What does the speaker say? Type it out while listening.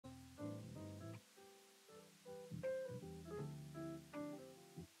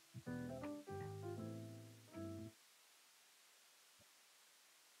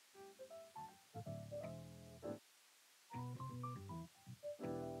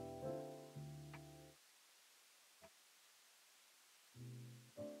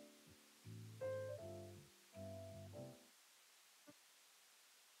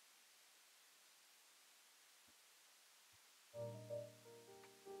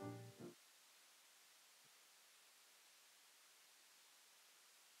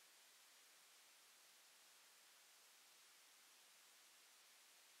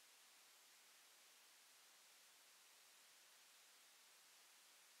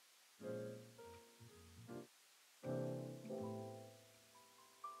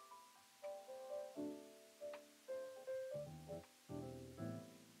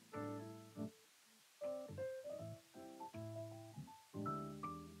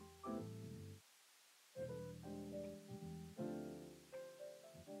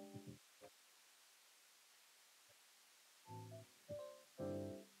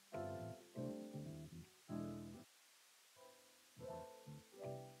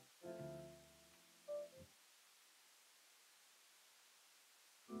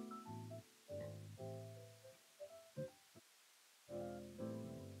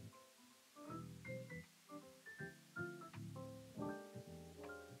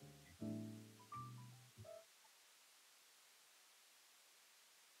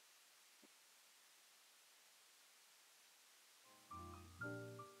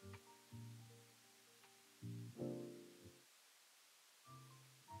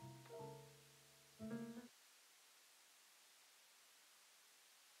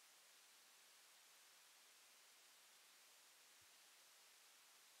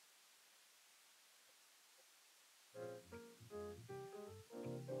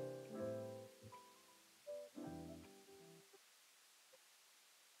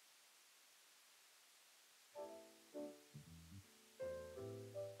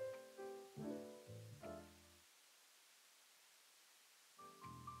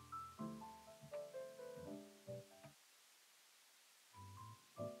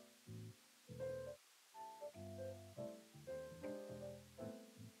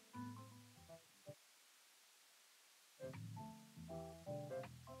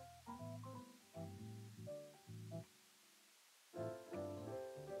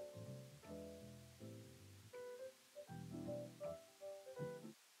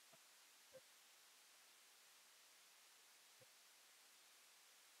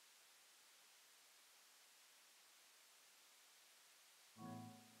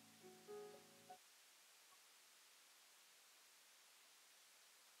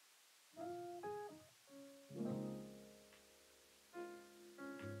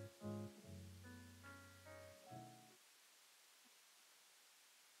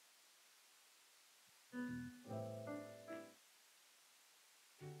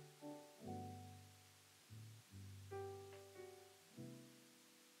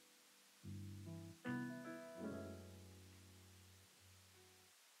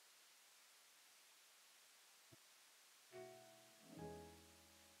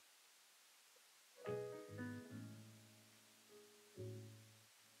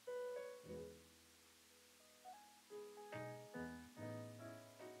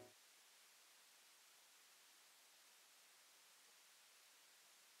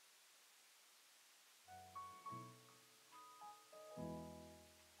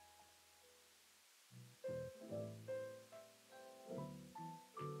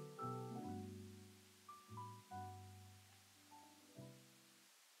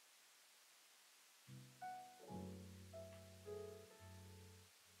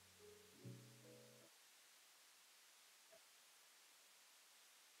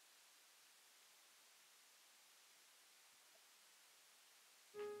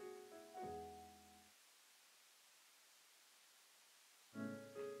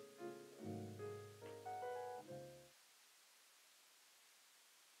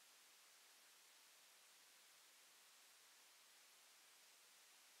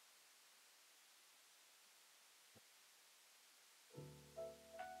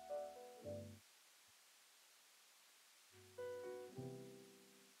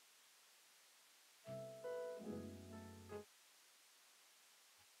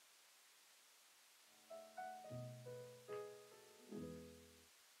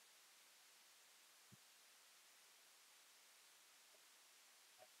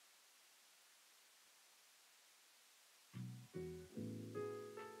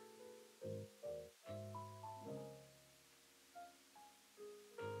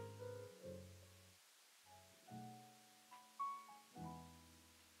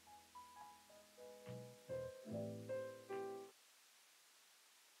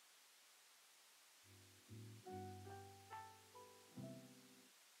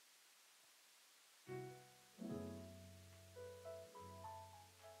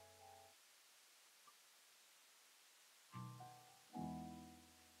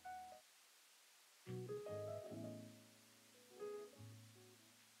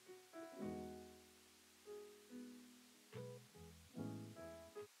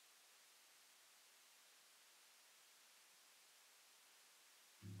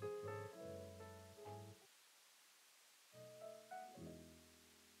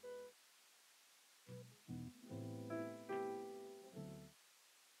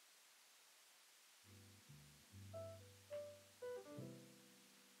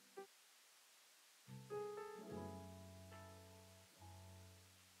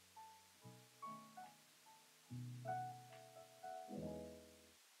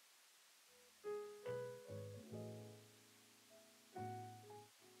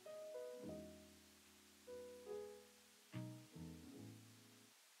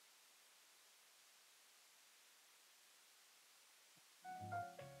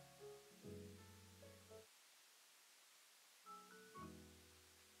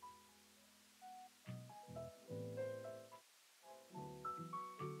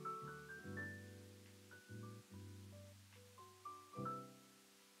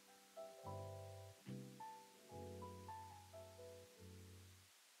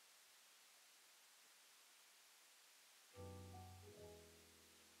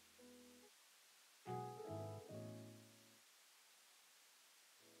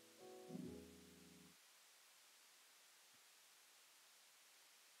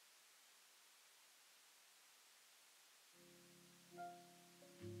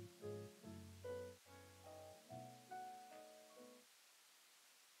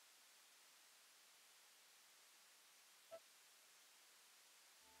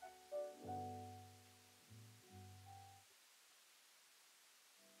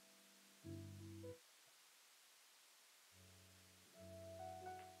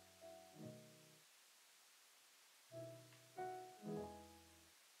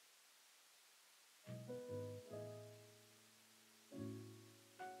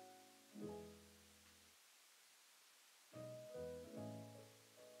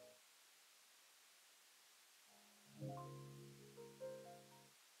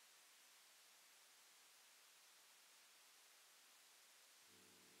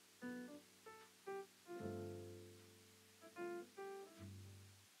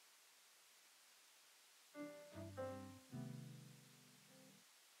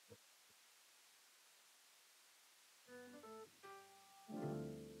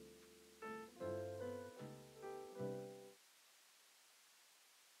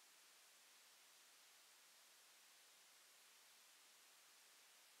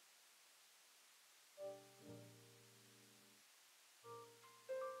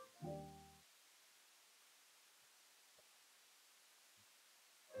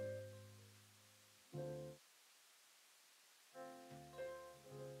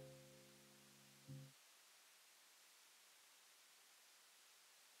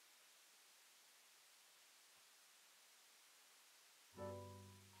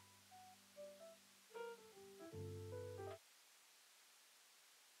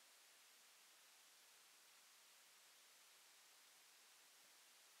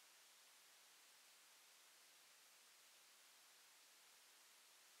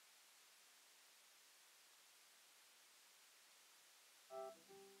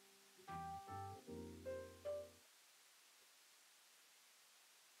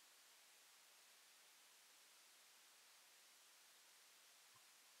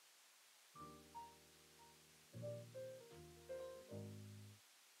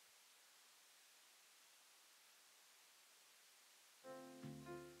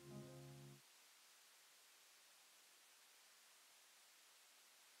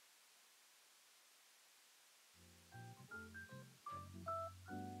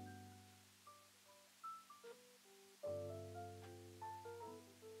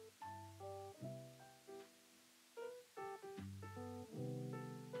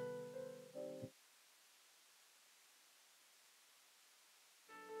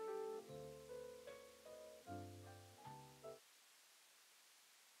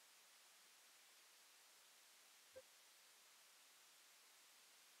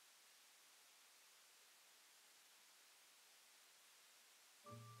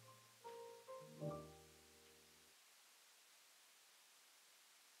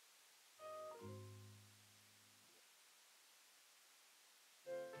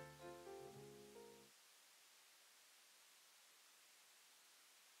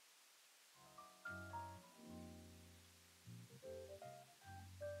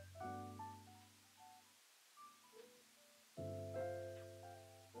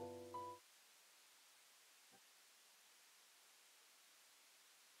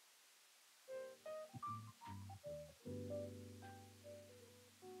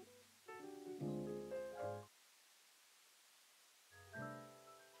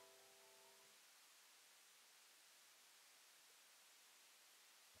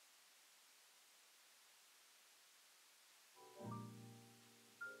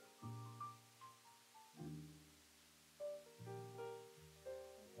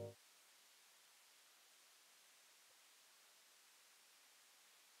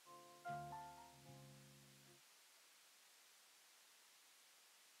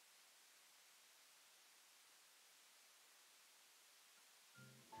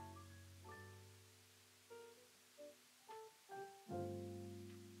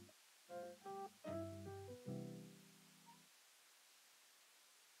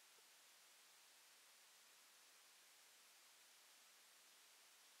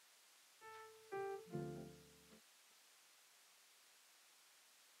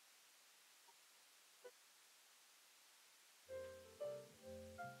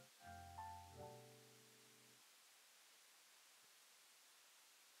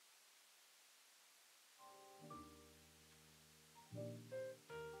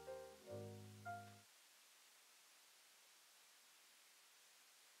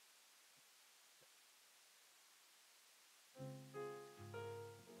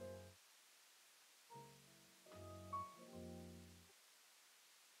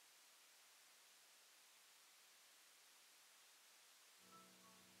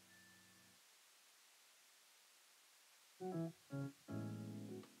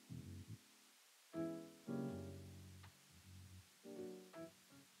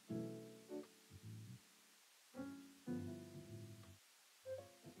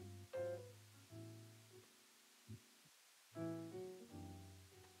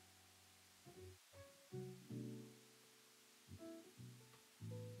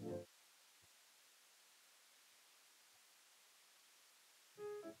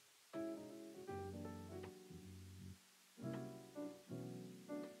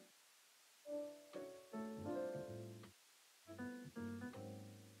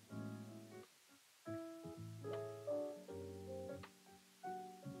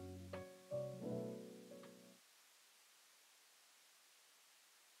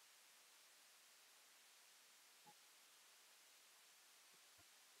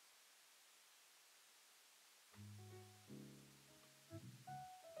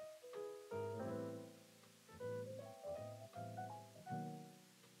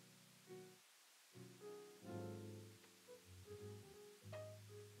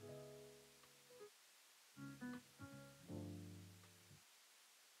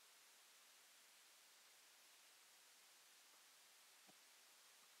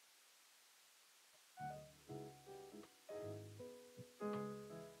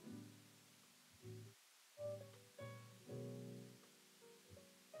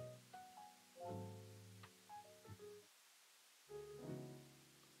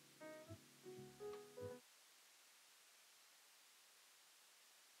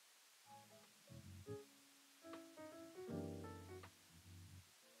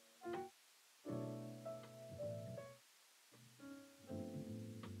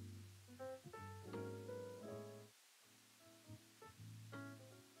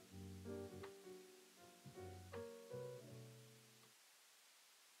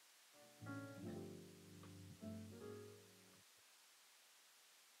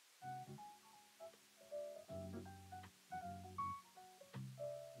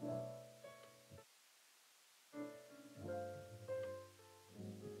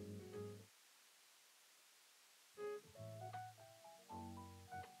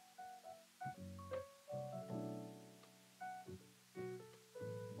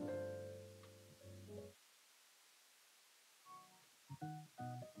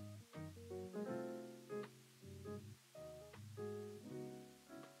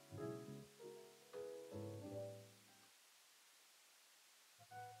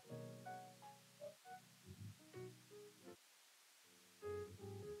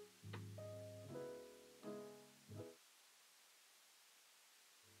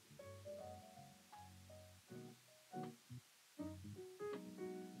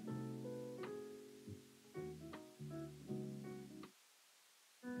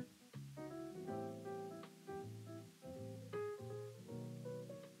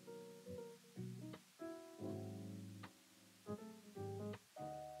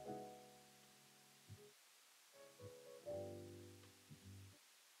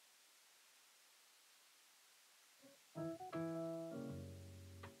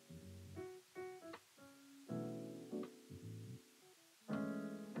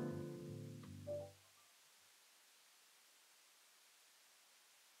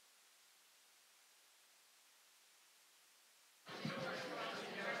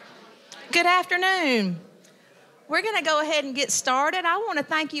Good afternoon. We're going to go ahead and get started. I want to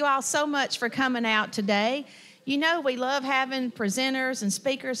thank you all so much for coming out today. You know, we love having presenters and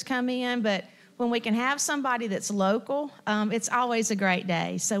speakers come in, but when we can have somebody that's local, it's always a great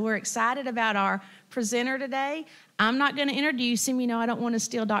day. So we're excited about our presenter today. I'm not going to introduce him. You know, I don't want to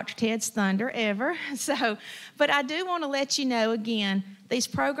steal Dr. Ted's thunder ever. But I do want to let you know again, these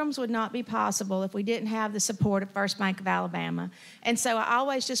programs would not be possible if we didn't have the support of First Bank of Alabama. And so I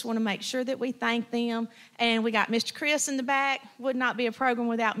always just want to make sure that we thank them. And we got Mr. Chris in the back. Would not be a program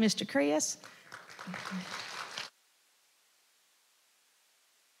without Mr. Chris.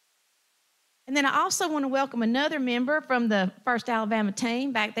 And then I also want to welcome another member from the First Alabama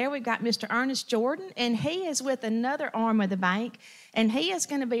team. Back there, we've got Mr. Ernest Jordan, and he is with another arm of the bank, and he is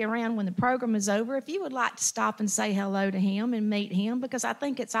going to be around when the program is over. If you would like to stop and say hello to him and meet him, because I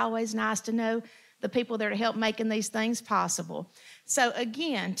think it's always nice to know the people that are help making these things possible. So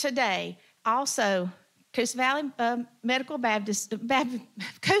again, today, also, Coosa Valley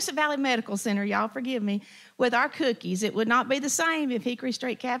Coosa Valley Medical Center, y'all forgive me, with our cookies. It would not be the same if Hickory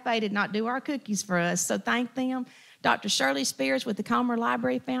Street Cafe did not do our cookies for us. So thank them. Dr. Shirley Spears with the Comer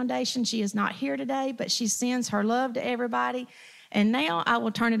Library Foundation. She is not here today, but she sends her love to everybody. And now I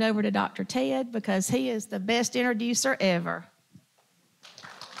will turn it over to Dr. Ted because he is the best introducer ever.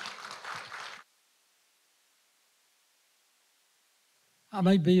 I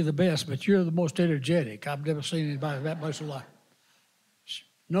may be the best, but you're the most energetic. I've never seen anybody that much alike.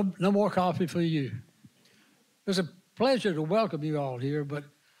 No more coffee for you. It's a pleasure to welcome you all here, but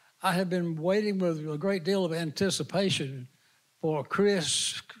I have been waiting with a great deal of anticipation for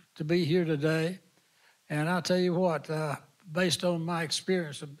Chris to be here today. And I'll tell you what, based on my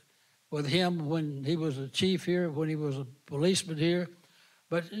experience with him when he was a chief here, when he was a policeman here,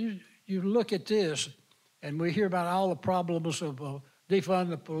 but you look at this, and we hear about all the problems of defund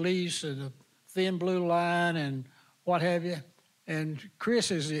the police and the thin blue line and what have you. And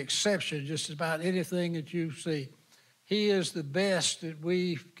Chris is the exception just about anything that you see. He is the best that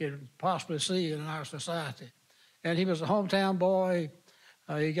we can possibly see in our society. And he was a hometown boy.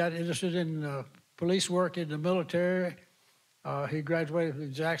 He got interested in police work in the military. He graduated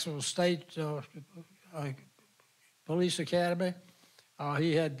from Jacksonville State Police Academy.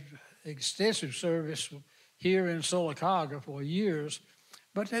 He had extensive service here in Sylacauga for years,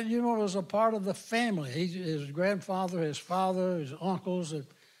 but then, you know, it was a part of the family. His grandfather, his father, his uncles,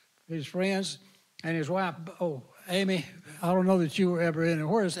 his friends, and his wife, Amy, I don't know that you were ever in it.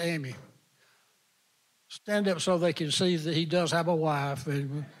 Where is Amy? Stand up so they can see that he does have a wife.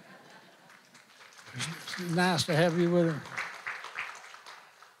 And it's nice to have you with him.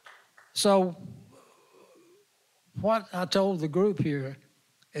 So what I told the group here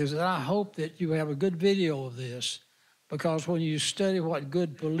is that I hope that you have a good video of this, because when you study what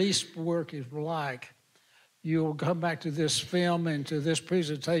good police work is like, you'll come back to this film and to this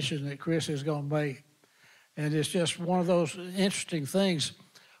presentation that Chris is going to make. And it's just one of those interesting things.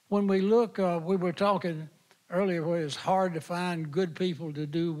 When we look, we were talking earlier where it's hard to find good people to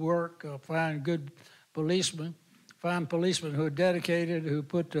do work, find good policemen, find policemen who are dedicated, who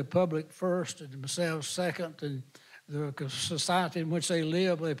put the public first and themselves second, and the society in which they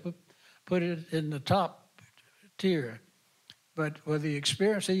live, they put it in the top tier. But with the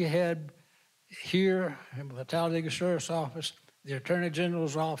experience he had here in the Talladega Sheriff's Office, the Attorney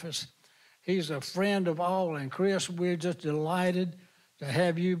General's office, he's a friend of all. And Chris, we're just delighted to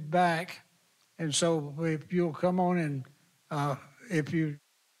have you back. And so if you'll come on and if you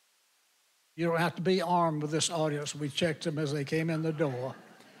don't have to be armed with this audience. We checked them as they came in the door.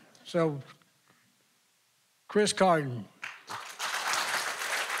 So, Chris Carden.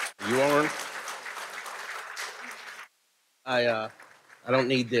 You on? I don't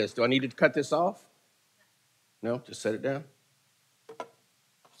need this. Do I need to cut this off? No, just set it down.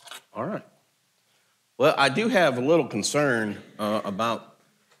 All right. Well, I do have a little concern about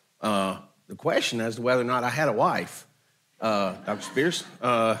the question as to whether or not I had a wife, Dr. Spears.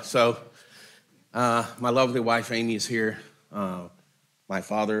 So my lovely wife, Amy, is here. My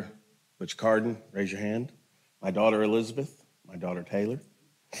father, Butch Carden, raise your hand. My daughter, Elizabeth. My daughter, Taylor.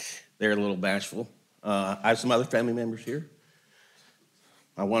 They're a little bashful. I have some other family members here.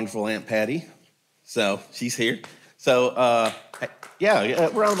 My wonderful Aunt Patty. So she's here. So, yeah,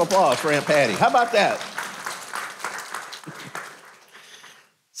 round of applause for Aunt Patty. How about that?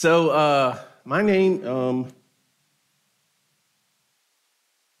 So, my name,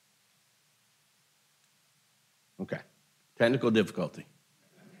 okay, technical difficulty.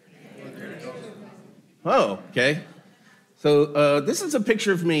 Oh, okay. So, this is a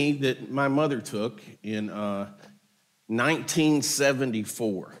picture of me that my mother took in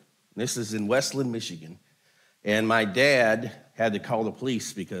 1974. This is in Westland, Michigan. And my dad had to call the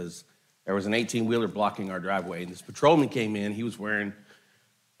police because there was an 18-wheeler blocking our driveway. And this patrolman came in. He was wearing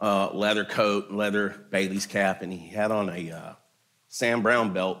a leather coat and leather Bailey's cap, and he had on a Sam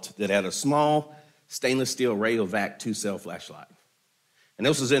Brown belt that had a small stainless steel Rayovac 2-cell flashlight. And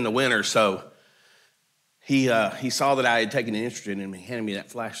this was in the winter, so he saw that I had taken an interest in him and he handed me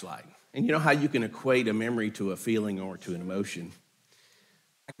that flashlight. And you know how you can equate a memory to a feeling or to an emotion?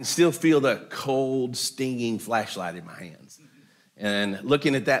 I can still feel that cold, stinging flashlight in my hands. and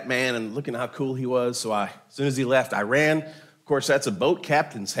looking at that man and looking how cool he was. So as soon as he left, I ran. Of course, that's a boat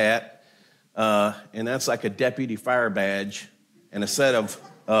captain's hat, and that's like a deputy fire badge and a set of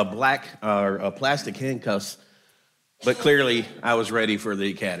plastic handcuffs. But clearly, I was ready for the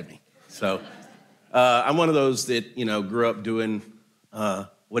academy. So I'm one of those that, grew up doing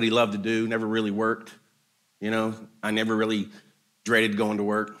what he loved to do, never really worked. I never really dreaded going to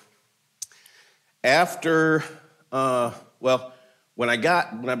work. After, when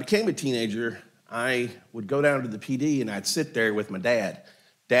I became a teenager, I would go down to the PD and I'd sit there with my dad.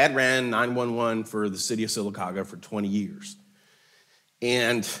 Dad ran 911 for the city of Sylacauga for 20 years.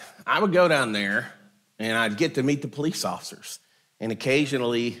 And I would go down there and I'd get to meet the police officers. And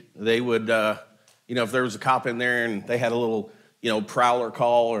occasionally they would, if there was a cop in there and they had a little, prowler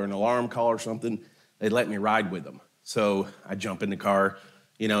call or an alarm call or something, they'd let me ride with them. So I'd jump in the car,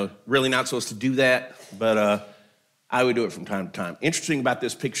 really not supposed to do that, but I would do it from time to time. Interesting about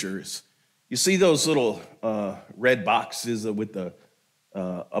this picture is, you see those little red boxes with the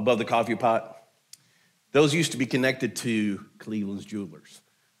above the coffee pot? Those used to be connected to Cleveland's Jewelers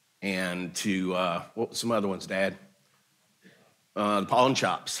and to, what some other ones, Dad? The pawn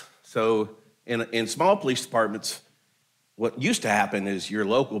shops. So in small police departments, what used to happen is your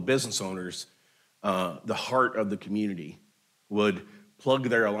local business owners, the heart of the community, would plug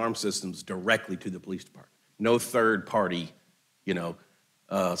their alarm systems directly to the police department. No third party,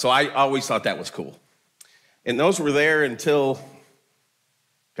 So I always thought that was cool. And those were there until,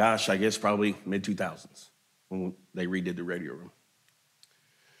 I guess probably mid-2000s when they redid the radio room.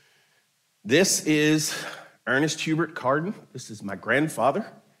 This is Ernest Hubert Carden. This is my grandfather.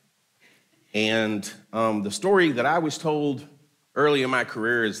 And the story that I was told early in my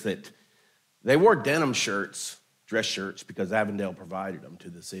career is that they wore denim shirts, dress shirts, because Avondale provided them to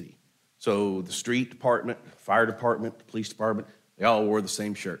the city. So the street department, fire department, the police department, they all wore the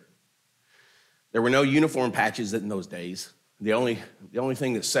same shirt. There were no uniform patches in those days. The only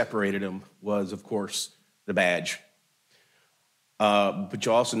thing that separated them was, of course, the badge. But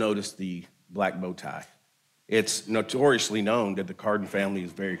you also notice the black bow tie. It's notoriously known that the Carden family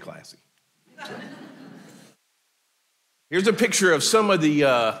is very classy. Here's a picture of some of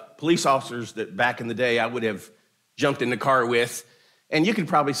the police officers that back in the day I would have jumped in the car with. And you can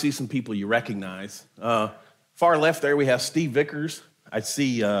probably see some people you recognize. Far left there, we have Steve Vickers. I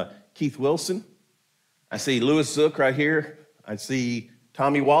see Keith Wilson. I see Louis Zook right here. I see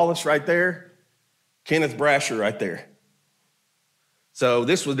Tommy Wallace right there. Kenneth Brasher right there. So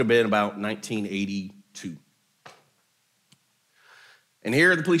this would have been about 1982. And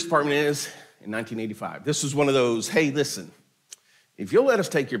here the police department is in 1985. This was one of those, hey, listen, if you'll let us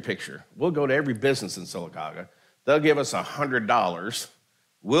take your picture, we'll go to every business in Sylacauga. They'll give us $100.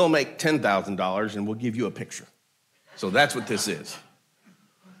 We'll make $10,000, and we'll give you a picture. So that's what this is.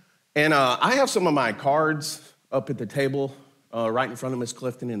 And I have some of my cards up at the table right in front of Miss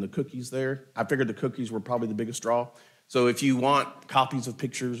Clifton and the cookies there. I figured the cookies were probably the biggest draw. So if you want copies of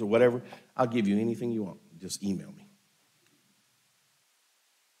pictures or whatever, I'll give you anything you want. Just email me.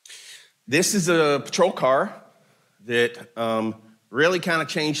 This is a patrol car that really kind of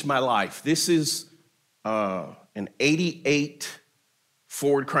changed my life. This is an 88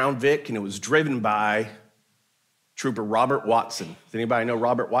 Ford Crown Vic, and it was driven by Trooper Robert Watson. Does anybody know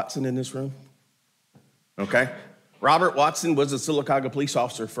Robert Watson in this room? Okay. Robert Watson was a Sylacauga police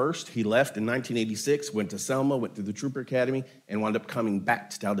officer first. He left in 1986, went to Selma, went through the Trooper Academy, and wound up coming back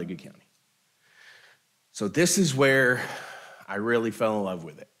to Talladega County. So this is where I really fell in love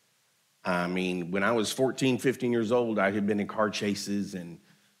with it. I mean, when I was 14, 15 years old, I had been in car chases, and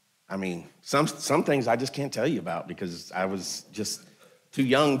I mean, some things I just can't tell you about because I was just too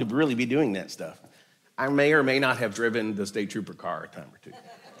young to really be doing that stuff. I may or may not have driven the state trooper car a time or two.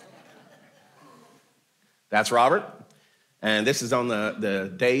 That's Robert, and this is on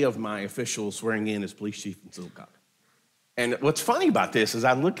the day of my official swearing in as police chief in Sylacauga. And what's funny about this is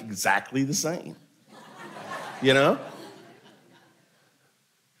I look exactly the same, you know?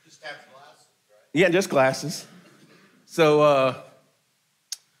 Just have glasses, right? Yeah, just glasses. So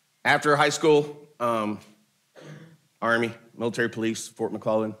after high school, Army, military police, Fort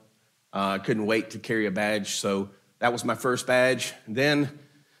McClellan, couldn't wait to carry a badge, so that was my first badge. Then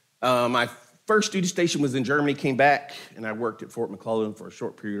my first duty station was in Germany, came back, and I worked at Fort McClellan for a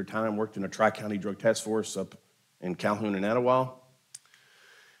short period of time, worked in a Tri-County Drug Task Force up in Calhoun and Etowah.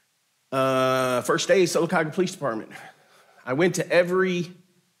 First day, Sylacauga Police Department. I went to every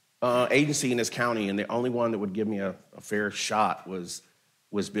agency in this county, and the only one that would give me a fair shot was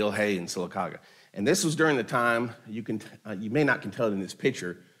Bill Hay in Sylacauga. And this was during the time, you may not can tell it in this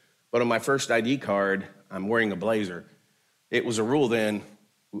picture, but on my first ID card, I'm wearing a blazer. it was a rule then,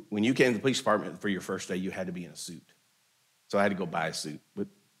 when you came to the police department for your first day, you had to be in a suit. So I had to go buy a suit, but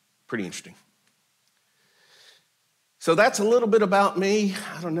pretty interesting. So that's a little bit about me.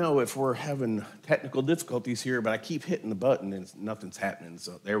 I don't know if we're having technical difficulties here, but I keep hitting the button and nothing's happening.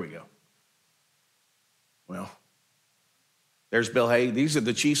 So there we go. Well, there's Bill Hay. These are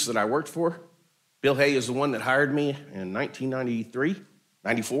the chiefs that I worked for. Bill Hay is the one that hired me in 1993,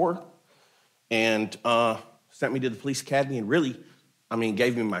 94, and sent me to the police academy and really,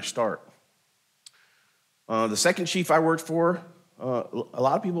 gave me my start. The second chief I worked for, a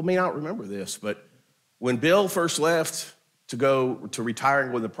lot of people may not remember this, but when Bill first left to go to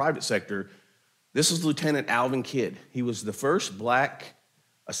retiring with the private sector, this is Lieutenant Alvin Kidd. He was the first black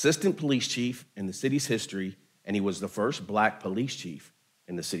assistant police chief in the city's history, and he was the first black police chief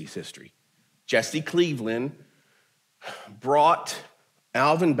in the city's history. Jesse Cleveland brought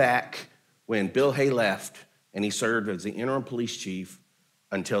Alvin back when Bill Hay left, and he served as the interim police chief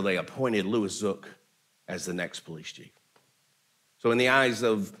until they appointed Louis Zook as the next police chief. So in the eyes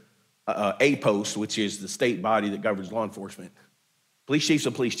of APOST, which is the state body that governs law enforcement, police chief's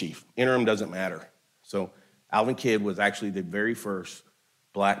a police chief. Interim doesn't matter. So Alvin Kidd was actually the very first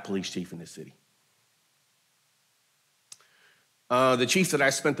black police chief in this city. The chief that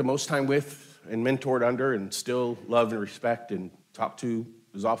I spent the most time with and mentored under and still love and respect and talk to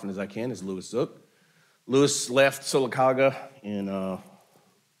as often as I can is Louis Zook. Louis left Sylacauga in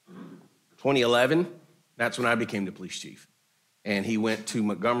 2011. That's when I became the police chief. And he went to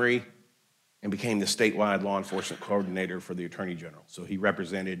Montgomery and became the statewide law enforcement coordinator for the Attorney General. So he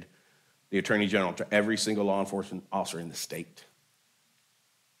represented the Attorney General to every single law enforcement officer in the state.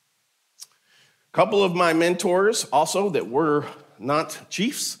 A couple of my mentors also that were not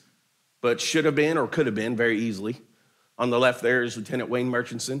chiefs, but should have been or could have been very easily. On the left there is Lieutenant Wayne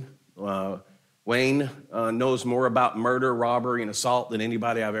Murchison. Wayne knows more about murder, robbery, and assault than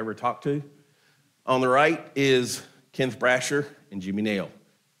anybody I've ever talked to. On the right is Kenneth Brasher and Jimmy Nail.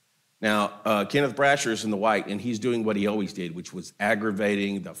 Now, Kenneth Brasher is in the white, and he's doing what he always did, which was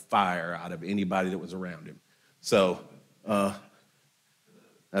aggravating the fire out of anybody that was around him. So, now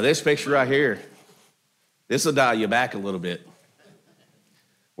this picture right here, this will dial you back a little bit.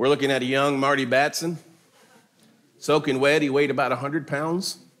 We're looking at a young Marty Batson, soaking wet. He weighed about 100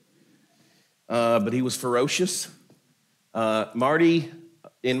 pounds, but he was ferocious. Marty,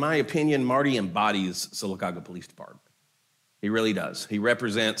 in my opinion, Marty embodies Sylacauga Police Department. He really does. He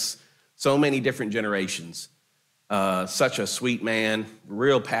represents so many different generations. Such a sweet man,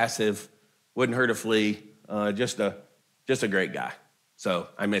 real passive, wouldn't hurt a flea, just a great guy. So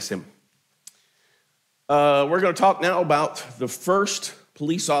I miss him. We're going to talk now about the first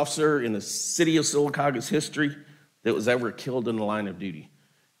police officer in the city of Sylacauga's history that was ever killed in the line of duty.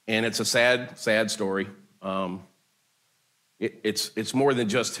 And it's a sad, sad story. It's more than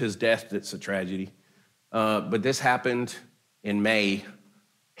just his death that's a tragedy. But this happened in May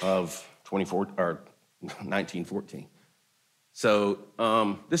of 1914. So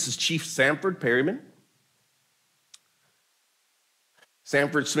this is Chief Sanford Perryman.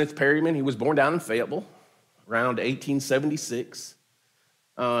 Sanford Smith Perryman, he was born down in Fayetteville around 1876.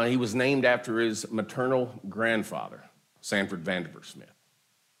 He was named after his maternal grandfather, Sanford Vandiver Smith.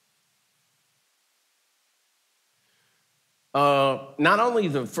 Not only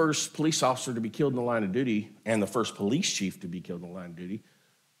the first police officer to be killed in the line of duty and the first police chief to be killed in the line of duty,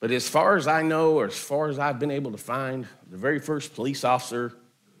 but as far as I know, or as far as I've been able to find, the very first police officer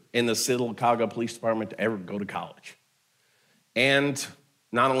in the Sylacauga Police Department to ever go to college. And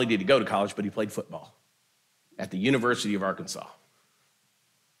not only did he go to college, but he played football at the University of Arkansas.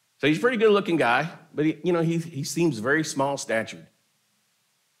 So he's a pretty good-looking guy, but he seems very small-statured.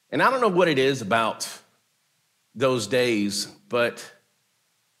 And I don't know what it is about those days, but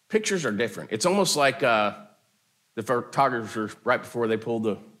pictures are different. It's almost like the photographers, right before they pulled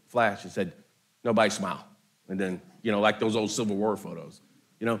the flash, and said, "Nobody smile." And then, like those old Civil War photos.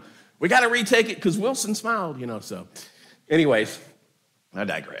 We got to retake it because Wilson smiled, So anyways, I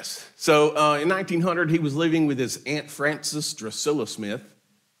digress. So in 1900, he was living with his Aunt Frances Drusilla Smith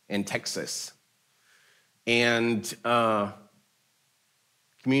in Texas. And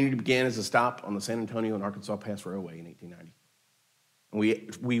community began as a stop on the San Antonio and Arkansas Pass Railway in 1890.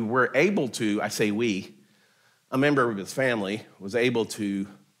 And we were able to, I say we, a member of his family was able to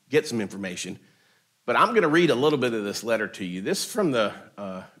get some information. But I'm going to read a little bit of this letter to you. This is from the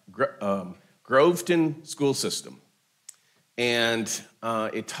Groveton school system. And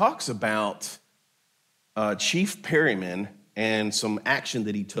it talks about Chief Perryman and some action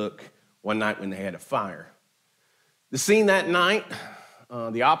that he took one night when they had a fire. The scene that night,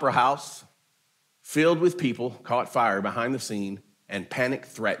 the Opera House, filled with people, caught fire behind the scene, and panic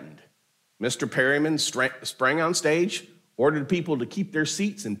threatened. Mr. Perryman sprang on stage, ordered people to keep their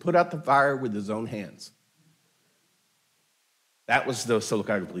seats, and put out the fire with his own hands. That was the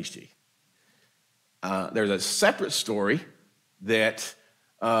Sylacauga police chief. There's a separate story that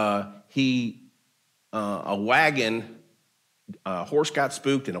a horse got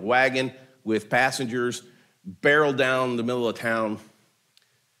spooked, and a wagon with passengers barreled down the middle of town.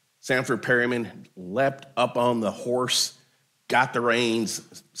 Sanford Perryman leapt up on the horse, got the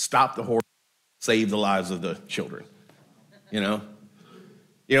reins, stopped the horse, saved the lives of the children. You know,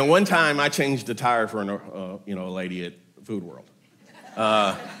 one time I changed the tire for a lady at Food World.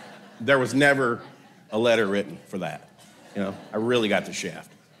 There was never a letter written for that. I really got the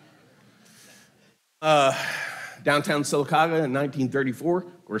shaft. Downtown Sylacauga in 1934,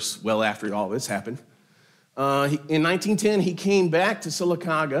 of course, well after all this happened. In 1910, he came back to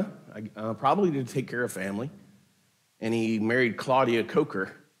Sylacauga, probably to take care of family, and he married Claudia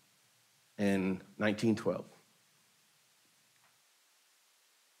Coker in 1912.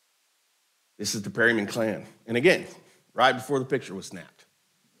 This is the Perryman clan. And again, right before the picture was snapped.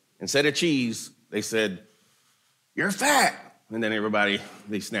 Instead of cheese, they said, "You're fat." And then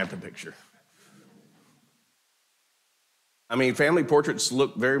they snapped a picture. I mean, family portraits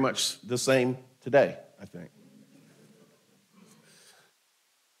look very much the same today, I think.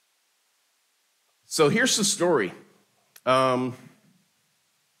 So here's the story. And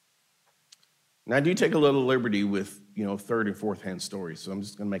I do take a little liberty with, third and fourth hand stories, so I'm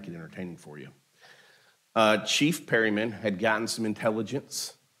just going to make it entertaining for you. Chief Perryman had gotten some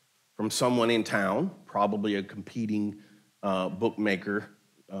intelligence from someone in town, probably a competing bookmaker,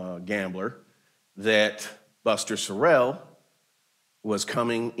 gambler, that Buster Sorrell was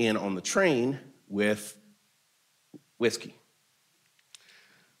coming in on the train with whiskey.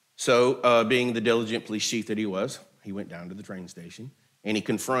 So, being the diligent police chief that he was, he went down to the train station and he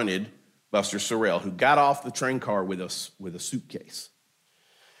confronted Buster Sorrell, who got off the train car with a suitcase.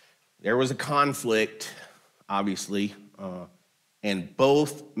 There was a conflict, obviously, and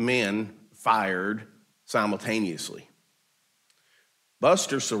both men fired simultaneously.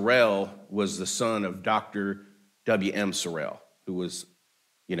 Buster Sorrell was the son of Dr. W.M. Sorrell, who was,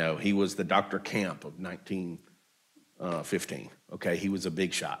 he was the Dr. Camp of 1915. Okay, he was a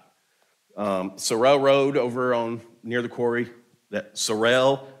big shot. Sorrell Road over near the quarry, that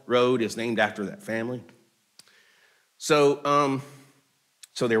Sorrell Road is named after that family. So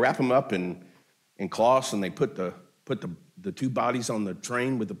they wrap him up in cloths, and they put the two bodies on the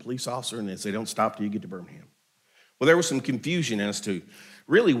train with the police officer, and they say, "Don't stop till you get to Birmingham." Well, there was some confusion as to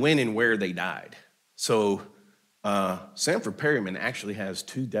really when and where they died. So Sanford Perryman actually has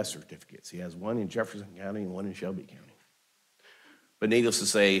 2 death certificates. He has one in Jefferson County and one in Shelby County. But needless to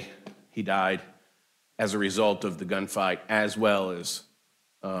say, he died as a result of the gunfight, as well as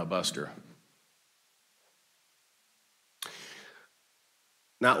Buster.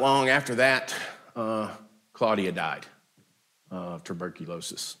 Not long after that, Claudia died of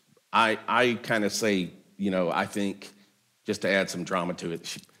tuberculosis. I kind of say, I think, just to add some drama to it,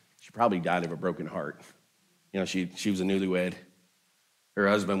 she probably died of a broken heart. She was a newlywed. Her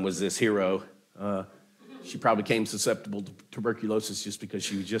husband was this hero. She probably became susceptible to tuberculosis just because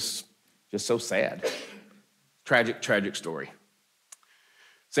she was just so sad. Tragic story.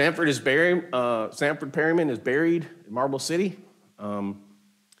 Sanford Perryman is buried in Marble City.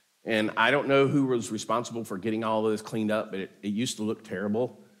 And I don't know who was responsible for getting all of this cleaned up, but it used to look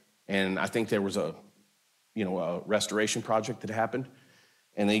terrible. And I think there was a restoration project that happened.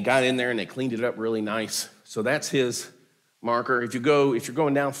 And they got in there and they cleaned it up really nice. So that's his marker. If you're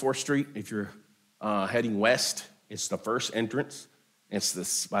going down 4th Street, if you're heading west, it's the first entrance.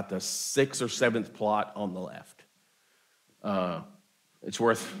 It's about the 6th or 7th plot on the left. It's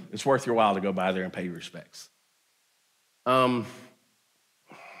worth your while to go by there and pay your respects.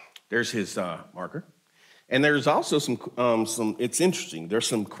 There's his marker. And there's also some, it's interesting, there's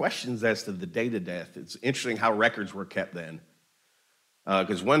some questions as to the date of death. It's interesting how records were kept then.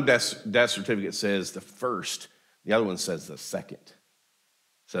 Because one death certificate says the 1st, the other one says the 2nd.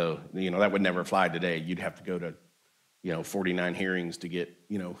 So, that would never fly today. You'd have to go to, 49 hearings to get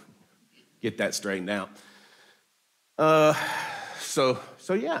that straightened out. So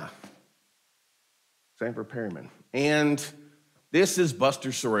yeah, Sanford Perryman. And this is Buster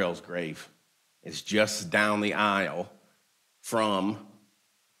Sorrell's grave. It's just down the aisle from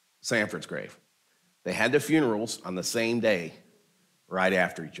Sanford's grave. They had the funerals on the same day, right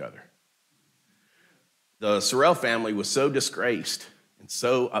after each other. The Sorrell family was so disgraced and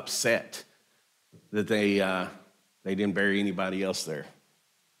so upset that they didn't bury anybody else there.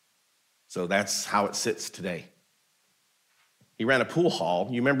 So that's how it sits today. He ran a pool hall.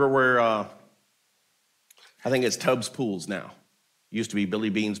 You remember where, I think it's Tubbs Pools now. Used to be Billy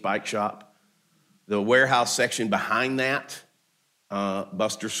Bean's bike shop. The warehouse section behind that,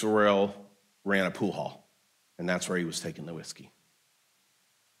 Buster Sorrell ran a pool hall, and that's where he was taking the whiskey.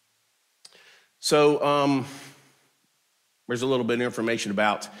 So there's a little bit of information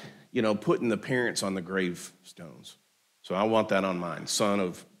about, putting the parents on the gravestones. So I want that on mine. Son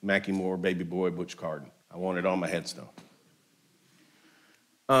of Mackie Moore, baby boy, Butch Carden. I want it on my headstone.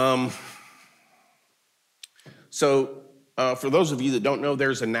 For those of you that don't know,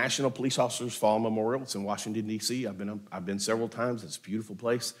 there's a National Police Officers Fall Memorial. It's in Washington, D.C. I've been several times. It's a beautiful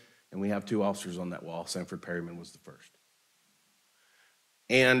place, and we have 2 officers on that wall. Sanford Perryman was the first.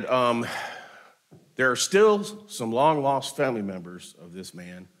 And there are still some long-lost family members of this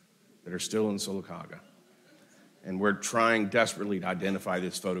man that are still in Sylacauga. And we're trying desperately to identify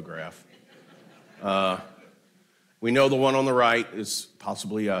this photograph. We know the one on the right is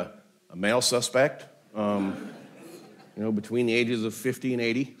possibly a male suspect, between the ages of 50 and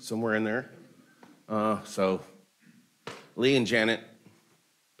 80, somewhere in there. So Lee and Janet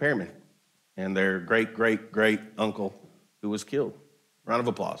Perryman and their great uncle who was killed. Round of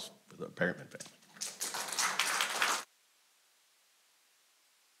applause for the Perryman family.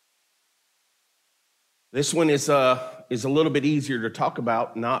 This one is a little bit easier to talk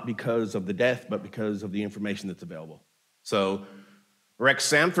about, not because of the death, but because of the information that's available. So Rex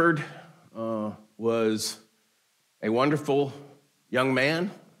Sanford was a wonderful young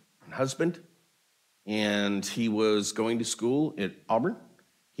man and husband, and he was going to school at Auburn.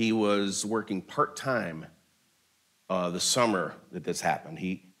 He was working part-time the summer that this happened.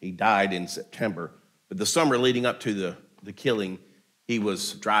 He died in September, but the summer leading up to the killing, he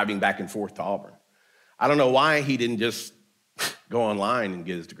was driving back and forth to Auburn. I don't know why he didn't just go online and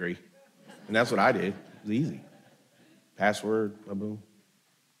get his degree. And that's what I did. It was easy. Password, boom.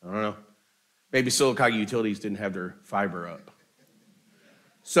 I don't know. Maybe Sylacauga Utilities didn't have their fiber up.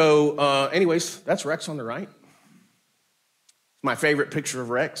 So anyways, that's Rex on the right. It's my favorite picture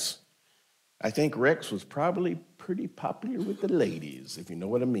of Rex. I think Rex was probably pretty popular with the ladies, if you know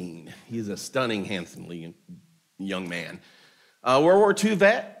what I mean. He's a stunning, handsomely young man. World War II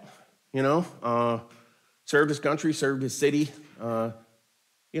vet, served his country, served his city, by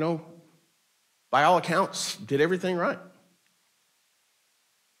all accounts, did everything right.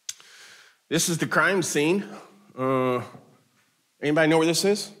 This is the crime scene. Anybody know where this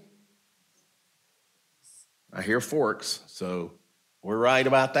is? I hear Forks, so we're right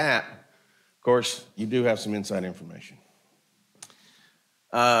about that. Of course, you do have some inside information.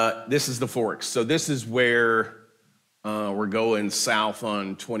 This is the Forks. So this is where we're going south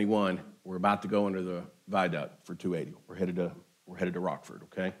on 21. We're about to go under the viaduct for 280. We're headed to Rockford,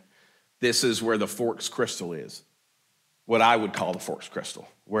 okay? This is where the Forks Crystal is, what I would call the Forks Crystal,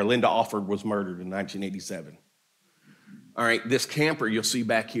 where Linda Alford was murdered in 1987. All right, this camper you'll see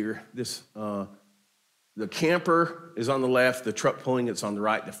back here, the camper is on the left, the truck pulling it's on the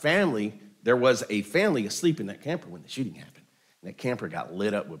right. There was a family asleep in that camper when the shooting happened, and that camper got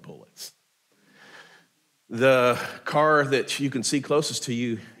lit up with bullets. The car that you can see closest to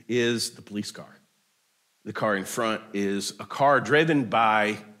you is the police car. The car in front is a car driven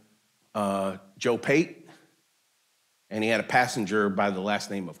by Joe Pate, and he had a passenger by the last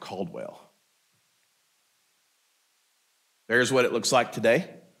name of Caldwell. There's what it looks like today.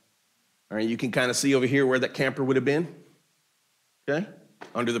 All right, you can kind of see over here where that camper would have been, okay,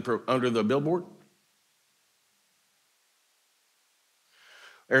 under the billboard.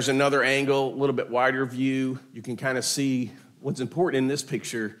 There's another angle, a little bit wider view. You can kind of see what's important in this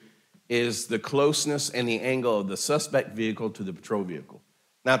picture is the closeness and the angle of the suspect vehicle to the patrol vehicle.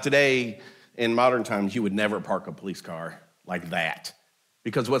 Now today, in modern times, you would never park a police car like that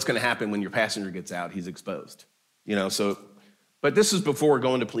because what's going to happen when your passenger gets out, he's exposed. But this is before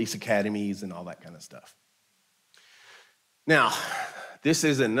going to police academies and all that kind of stuff. Now, this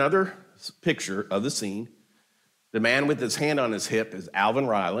is another picture of the scene. The man with his hand on his hip is Alvin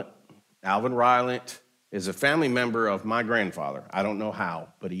Rylant. Alvin Rylant is a family member of my grandfather. I don't know how,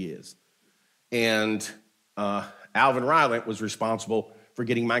 but he is. And Alvin Rylant was responsible for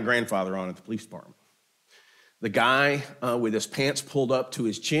getting my grandfather on at the police department. The guy with his pants pulled up to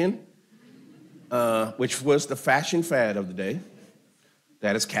his chin, which was the fashion fad of the day,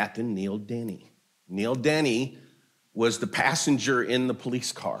 that is Captain Neil Denny. Neil Denny was the passenger in the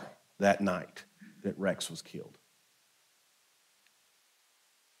police car that night that Rex was killed.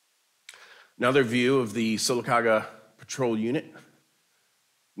 Another view of the Sylacauga Patrol Unit.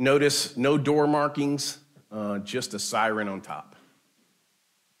 Notice no door markings, just a siren on top.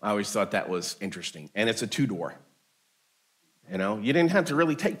 I always thought that was interesting. And it's a two-door. You know, you didn't have to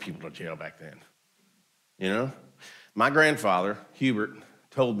really take people to jail back then. You know? My grandfather, Hubert,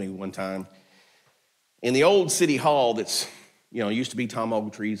 told me one time, in the old city hall that's, you know, used to be Tom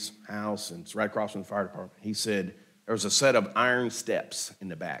Ogletree's house, and it's right across from the fire department, he said there was a set of iron steps in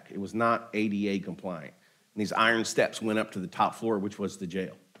the back. It was not ADA compliant. And these iron steps went up to the top floor, which was the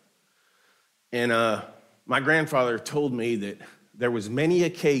jail. And my grandfather told me that there was many a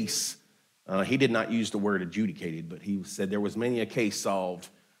case, he did not use the word adjudicated, but he said there was many a case solved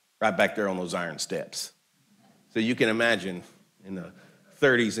right back there on those iron steps. So you can imagine in the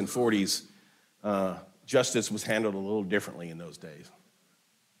 30s and 40s, justice was handled a little differently in those days.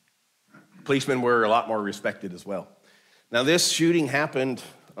 Policemen were a lot more respected as well. Now, this shooting happened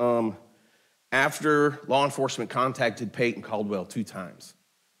after law enforcement contacted Pate Caldwell 2 times.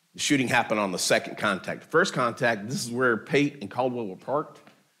 The shooting happened on the second contact. First contact, this is where Pate and Caldwell were parked.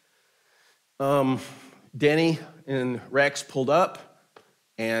 Denny and Rex pulled up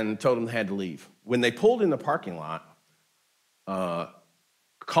and told them they had to leave. When they pulled in the parking lot,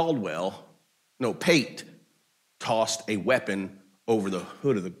 Pate tossed a weapon over the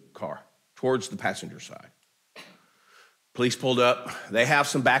hood of the car towards the passenger side. Police pulled up. They have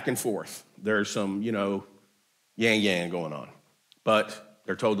some back and forth. There's some, yang going on. But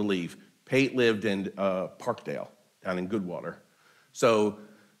they're told to leave. Pate lived in Parkdale, down in Goodwater. So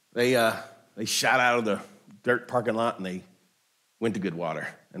they shot out of the dirt parking lot and they went to Goodwater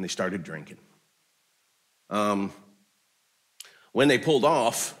and they started drinking. When they pulled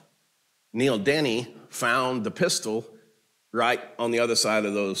off, Neil Denny found the pistol right on the other side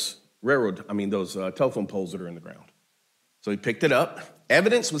of those telephone poles that are in the ground. So he picked it up.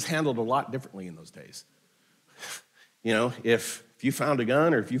 Evidence was handled a lot differently in those days. If you found a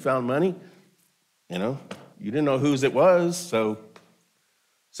gun or if you found money, you didn't know whose it was, so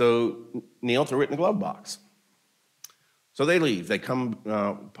Neil threw it in the glove box. So they leave. They come,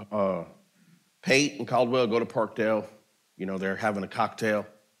 Pate and Caldwell go to Parkdale. They're having a cocktail.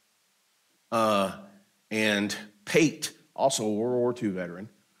 And Pate, also a World War II veteran,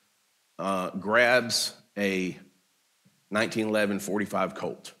 grabs a 1911 .45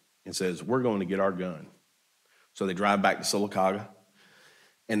 Colt and says, "We're going to get our gun." So they drive back to Sylacauga,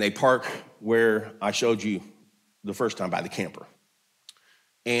 and they park where I showed you the first time by the camper.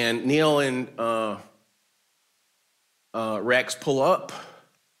 And Neil and Rex pull up,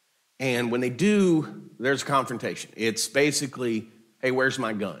 and when they do, there's a confrontation. It's basically, "Hey, where's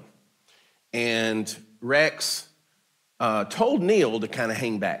my gun?" And Rex told Neil to kind of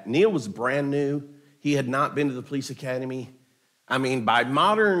hang back. Neil was brand new. He had not been to the police academy. I mean, by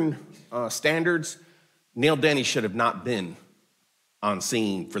modern standards, Neil Denny should have not been on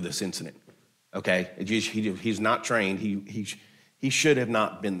scene for this incident, okay? He's not trained. He should have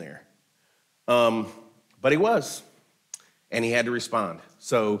not been there. But he was, and he had to respond.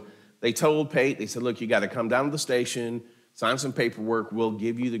 So they told Pate, they said, "Look, you got to come down to the station, sign some paperwork, we'll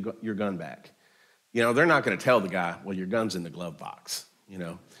give you your gun back." They're not going to tell the guy, "Well, your gun's in the glove box,"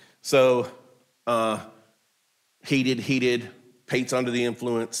 So heated, Pate's under the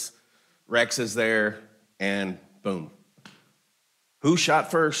influence, Rex is there, and boom. Who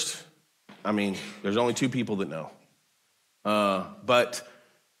shot first? I mean, there's only 2 people that know. But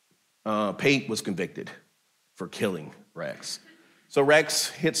Pate was convicted for killing Rex. So Rex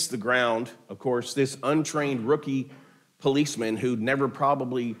hits the ground. Of course, this untrained rookie policeman who'd never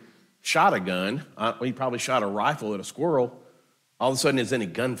probably shot a gun, he probably shot a rifle at a squirrel, all of a sudden is in a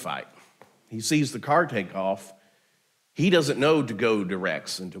gunfight. He sees the car take off. He doesn't know to go to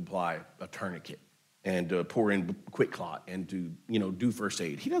Rex and to apply a tourniquet and to pour in quick clot and to, do first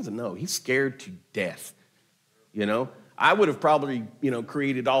aid. He doesn't know. He's scared to death, I would have probably,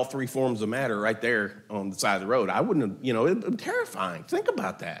 created all 3 forms of matter right there on the side of the road. I wouldn't have, it'd be terrifying. Think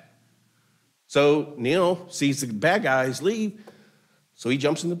about that. So Neil sees the bad guys leave, so he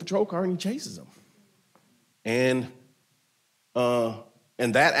jumps in the patrol car and he chases them. And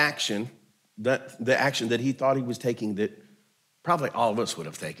that action, the action that he thought he was taking that probably all of us would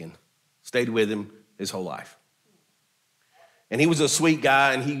have taken, stayed with him his whole life. And he was a sweet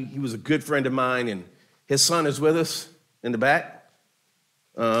guy, and he was a good friend of mine, and his son is with us in the back.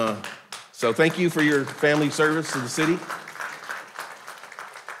 So thank you for your family service to the city.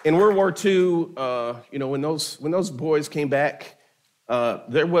 In World War II, when those boys came back,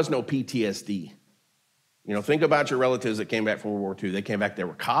 there was no PTSD. Think about your relatives that came back from World War II. They came back, they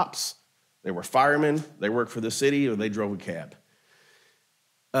were cops, they were firemen, they worked for the city, or they drove a cab.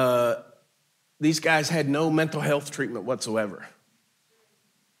 These guys had no mental health treatment whatsoever.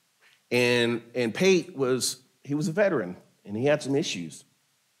 And Pate was a veteran, and he had some issues.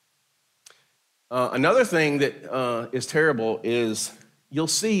 Another thing that is terrible is you'll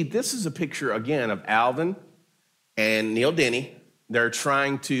see this is a picture, again, of Alvin and Neil Denny. They're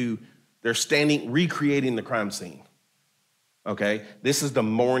standing, recreating the crime scene. Okay? This is the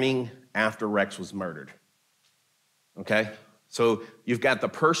morning after Rex was murdered. Okay? So you've got the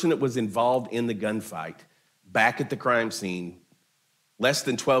person that was involved in the gunfight back at the crime scene less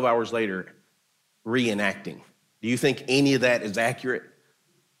than 12 hours later reenacting. Do you think any of that is accurate?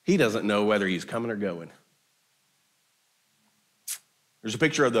 He doesn't know whether he's coming or going. There's a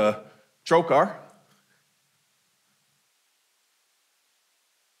picture of the patrol car.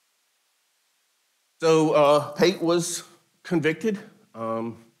 So Pate was convicted.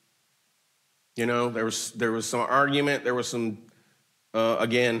 There was some argument. There was some,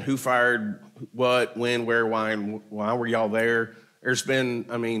 again, who fired what, when, where, why, and why were y'all there? There's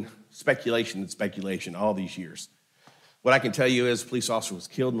been, speculation and speculation all these years. What I can tell you is a police officer was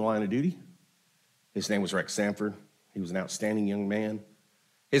killed in the line of duty. His name was Rex Sanford. He was an outstanding young man.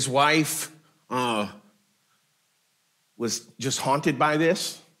 His wife was just haunted by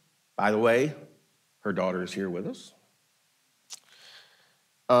this. By the way, her daughter is here with us.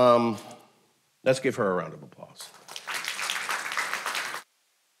 Let's give her a round of applause.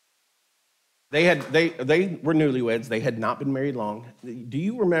 They were newlyweds. They had not been married long. Do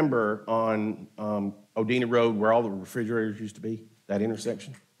you remember on Odina Road where all the refrigerators used to be, that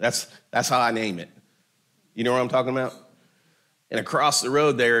intersection? That's how I name it. You know what I'm talking about? And across the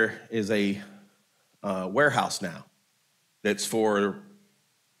road there is a warehouse now that's for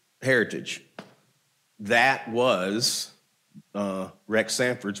Heritage. That was Rex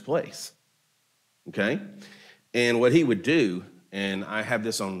Sanford's place, okay? And what he would do, and I have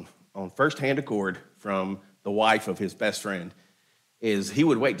this on first-hand accord from the wife of his best friend, is he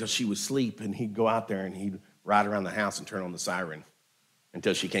would wait till she was asleep, and he'd go out there and he'd ride around the house and turn on the siren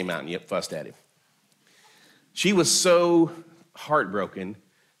until she came out and fussed at him. She was so heartbroken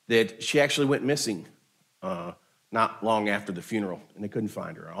that she actually went missing not long after the funeral, and they couldn't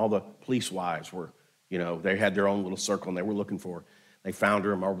find her. All the police wives were, they had their own little circle, and they were looking for her. They found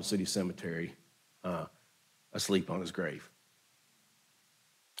her in Marble City Cemetery, asleep on his grave.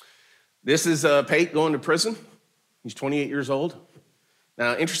 This is Pate going to prison. He's 28 years old.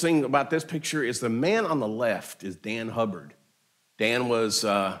 Now, interesting about this picture is the man on the left is Dan Hubbard. Dan was,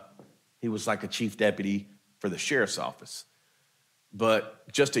 he was like a chief deputy for the sheriff's office.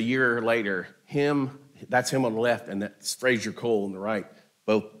 But just a year later, that's him on the left, and that's Frazier Cole on the right.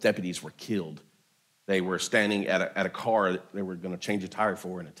 Both deputies were killed. They were standing at a car that they were going to change a tire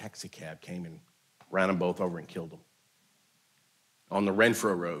for, and a taxi cab came and ran them both over and killed them on the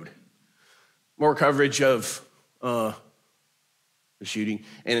Renfro Road. More coverage of the shooting.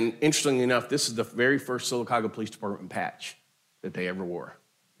 And interestingly enough, this is the very first Sylacauga Police Department patch that they ever wore.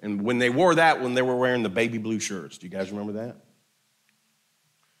 And when they wore that, when they were wearing the baby blue shirts. Do you guys remember that?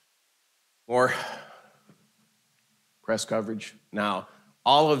 More press coverage. Now,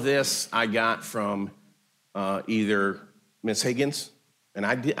 all of this I got from either Miss Higgins, and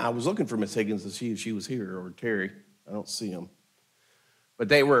I was looking for Miss Higgins to see if she was here, or Terry. I don't see them. But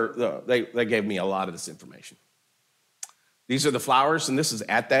they gave me a lot of this information. These are the flowers, and this is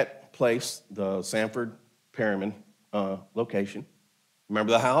at that place, the Sanford Perryman location.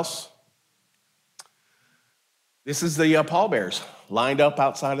 Remember the house? This is the pallbearers lined up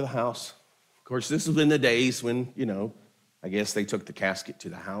outside of the house. Of course, this was in the days when, I guess they took the casket to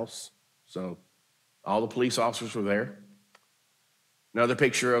the house. So all the police officers were there. Another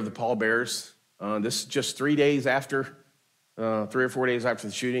picture of the pallbearers. This is just 3 days after, 3 or 4 days after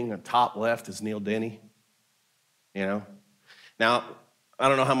the shooting. The top left is Neil Denny. Now, I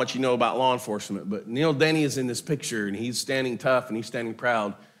don't know how much you know about law enforcement, but Neil Denny is in this picture, and he's standing tough, and he's standing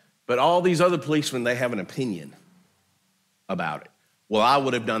proud. But all these other policemen, they have an opinion about it. Well, I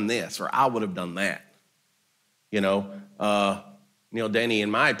would have done this, or I would have done that. Neil Denny,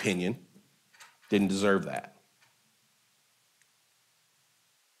 in my opinion, didn't deserve that.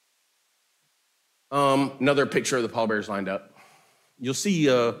 Another picture of the pallbearers lined up. You'll see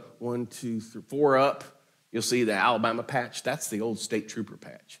 1, 2, 3, 4 up. You'll see the Alabama patch. That's the old state trooper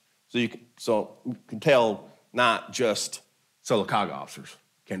patch. So you can tell not just Sylacauga officers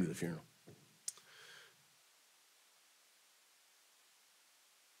came to the funeral.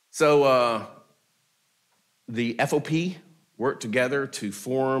 So the FOP worked together to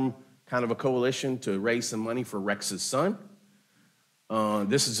form kind of a coalition to raise some money for Rex's son.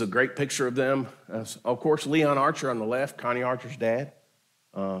 This is a great picture of them. Of course, Leon Archer on the left, Connie Archer's dad.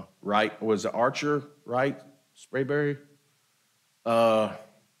 Right was Archer, right? Sprayberry. Of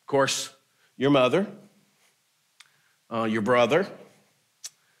course, your mother, your brother,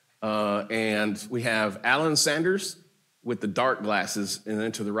 And we have Alan Sanders with the dark glasses, and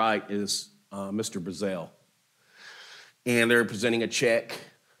then to the right is Mr. Brazil. And they're presenting a check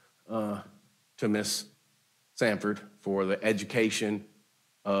to Miss Sanford for the education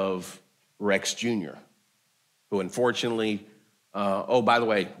of Rex Jr., who unfortunately, oh, by the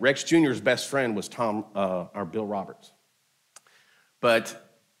way, Rex Jr.'s best friend was Bill Roberts. But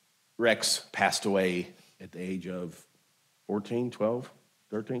Rex passed away at the age of 14, 12,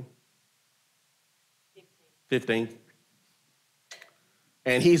 13? 15.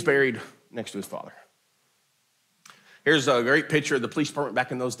 And he's buried next to his father. Here's a great picture of the police department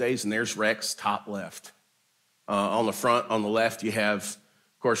back in those days, and there's Rex, top left. On the front, on the left, you have,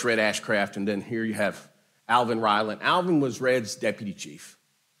 of course, Red Ashcraft, and then here you have Alvin Ryland. Alvin was Red's deputy chief.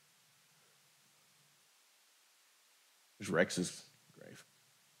 There's Rex's grave.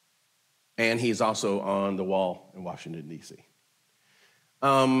 And he's also on the wall in Washington, D.C.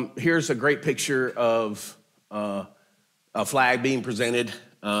 Here's a great picture of a flag being presented.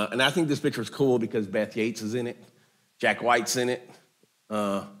 And I think this picture is cool because Beth Yates is in it. Jack White's in it.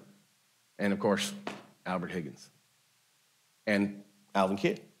 And, of course, Albert Higgins. And Alvin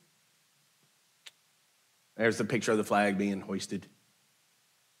Kidd. There's the picture of the flag being hoisted.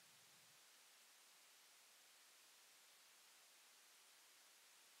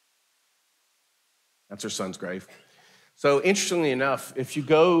 That's her son's grave. So interestingly enough, if you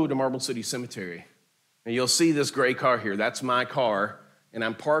go to Marble City Cemetery, and you'll see this gray car here, that's my car, and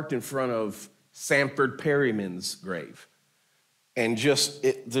I'm parked in front of Sanford Perryman's grave. And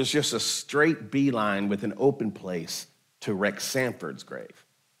there's just a straight beeline with an open place to Rex Sanford's grave.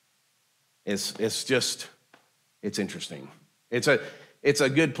 It's interesting. It's a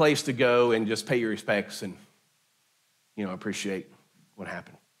good place to go and just pay your respects and, appreciate what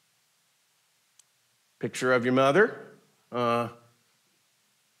happened. Picture of your mother.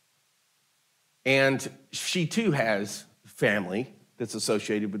 And she too has family that's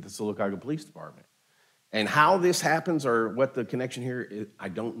associated with the Sylacauga Police Department. And how this happens or what the connection here is, I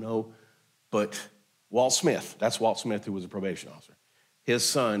don't know. But Walt Smith, that's Walt Smith who was a probation officer. His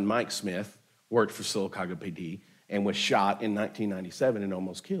son, Mike Smith, worked for Sylacauga PD and was shot in 1997 and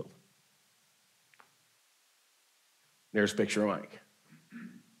almost killed. There's a picture of Mike.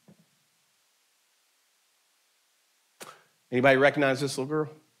 Anybody recognize this little girl?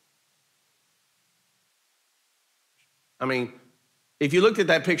 I mean, if you looked at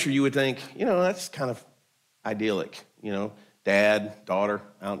that picture, you would think, that's kind of idyllic. Dad, daughter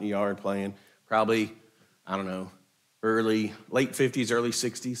out in the yard playing. Probably, I don't know, late 50s, early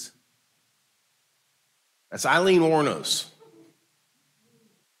 60s. That's Eileen Warnos.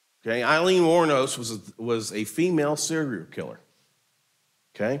 Okay, Eileen Warnos was a female serial killer.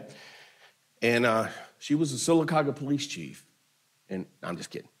 Okay, and she was a Sylacauga police chief. And I'm just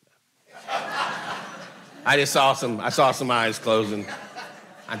kidding. I saw some eyes closing.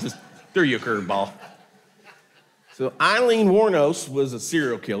 I just threw you a curveball. So Eileen Warnos was a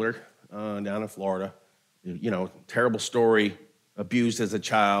serial killer down in Florida. Terrible story, abused as a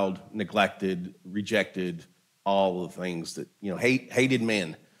child, neglected, rejected, all the things that, hated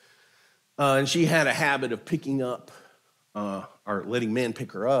men. And she had a habit of picking up, or letting men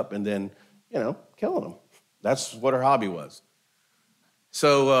pick her up and then, killing them. That's what her hobby was.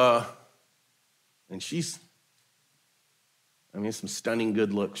 So, and some stunning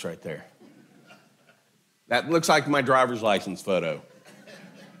good looks right there. That looks like my driver's license photo.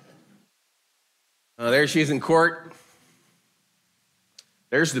 There she is in court.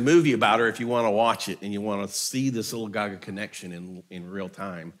 There's the movie about her if you want to watch it and you want to see the Sylacauga connection in real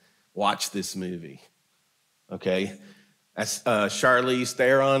time. Watch this movie. Okay? That's Charlize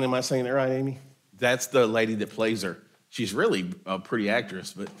Theron. Am I saying that right, Amy? That's the lady that plays her. She's really a pretty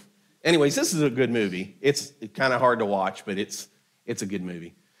actress, but anyways, this is a good movie. It's kind of hard to watch, but it's a good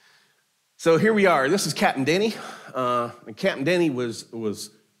movie. So here we are. This is Captain Denny. And Captain Denny was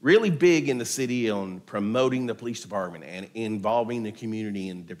really big in the city on promoting the police department and involving the community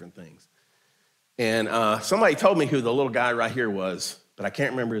in different things. And somebody told me who the little guy right here was, but I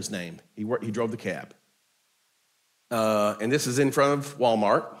can't remember his name. He drove the cab. And this is in front of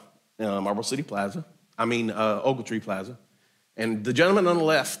Walmart, Marble City Plaza. Ogletree Plaza. And the gentleman on the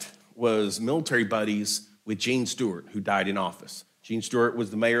left was military buddies with Gene Stewart, who died in office. Gene Stewart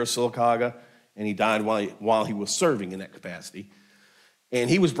was the mayor of Sylacauga, and he died while he was serving in that capacity. And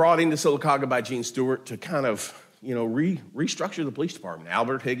he was brought into Sylacauga by Gene Stewart to kind of, restructure the police department.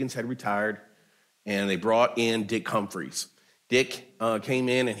 Albert Higgins had retired, and they brought in Dick Humphreys. Dick came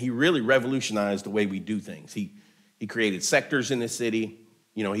in, and he really revolutionized the way we do things. He created sectors in the city.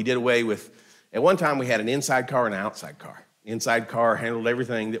 He did away with, at one time we had an inside car and an outside car. Inside car handled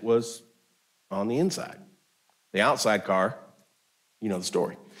everything that was on the inside. The outside car, you know the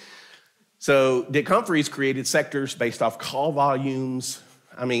story. So Dick Humphreys created sectors based off call volumes.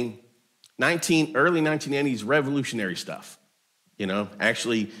 I mean, early 1980s revolutionary stuff, you know,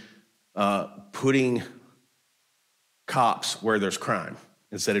 actually putting cops where there's crime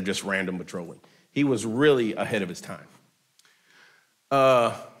instead of just random patrolling. He was really ahead of his time.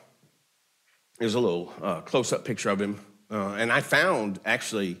 There's a little close-up picture of him. And I found,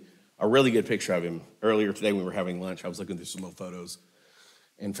 actually, a really good picture of him earlier today when we were having lunch. I was looking through some old photos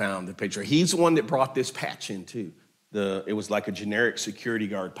and found the picture. He's the one that brought this patch in, too. It was like a generic security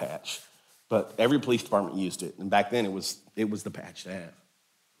guard patch. But every police department used it. And back then, it was the patch to have.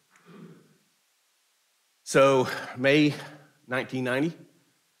 So, May 1990.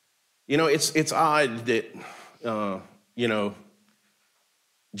 You know, it's odd that, you know,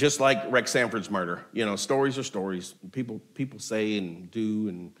 just like Rex Sanford's murder, you know, stories are stories. People say and do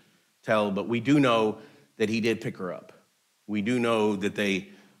and tell, but we do know that he did pick her up. We do know that they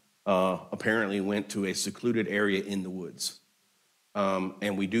apparently went to a secluded area in the woods.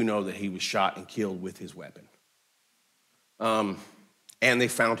 And we do know that he was shot and killed with his weapon. And they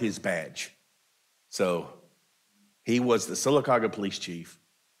found his badge. So he was the Sylacauga police chief.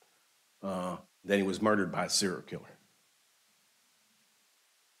 Then he was murdered by a serial killer.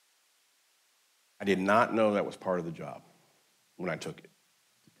 I did not know that was part of the job when I took it.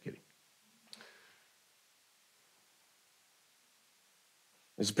 Kidding.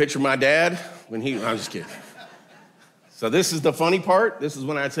 There's a picture of my dad when I'm just kidding. So this is the funny part. This is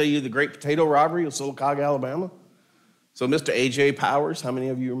when I tell you the great potato robbery of Sylacauga, Alabama. So Mr. A.J. Powers, how many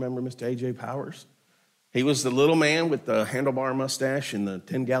of you remember Mr. A.J. Powers? He was the little man with the handlebar mustache and the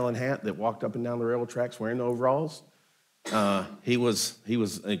 10-gallon hat that walked up and down the railroad tracks wearing the overalls. He was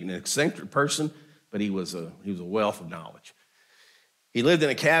an eccentric person, but he was a wealth of knowledge. He lived in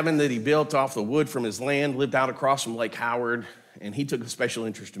a cabin that he built off the wood from his land, lived out across from Lake Howard, and he took a special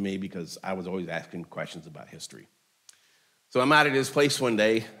interest in me because I was always asking questions about history. So I'm out at his place one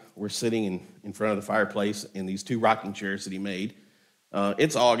day. We're sitting in front of the fireplace in these 2 rocking chairs that he made.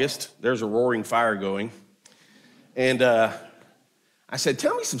 It's August. There's a roaring fire going. And I said,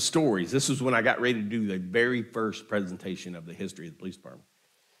 tell me some stories. This was when I got ready to do the very first presentation of the history of the police department.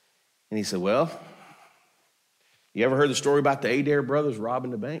 And he said, well, you ever heard the story about the Adair brothers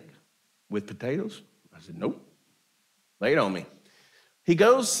robbing the bank with potatoes? I said, nope. Lay it on me. He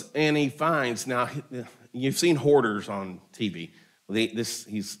goes and he finds, now you've seen hoarders on TV. Well,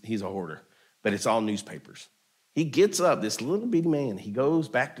 he's a hoarder, but it's all newspapers. He gets up, this little bitty man, he goes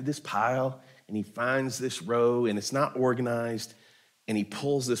back to this pile and he finds this row and it's not organized and he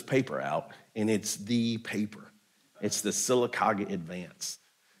pulls this paper out and it's the paper. It's the Sylacauga Advance.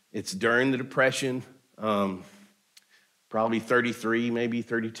 It's during the Depression, probably 33, maybe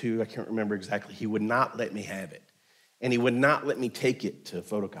 32, I can't remember exactly. He would not let me have it. And he would not let me take it to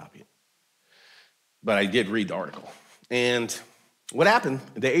photocopy it. But I did read the article. And what happened,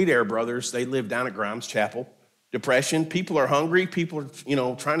 the Adair brothers, they lived down at Grimes Chapel. Depression, people are hungry, people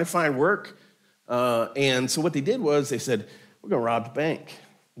are, trying to find work. And so what they did was they said, we're going to rob the bank.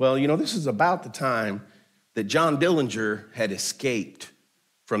 Well, this is about the time that John Dillinger had escaped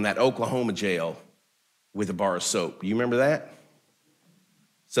from that Oklahoma jail with a bar of soap. You remember that?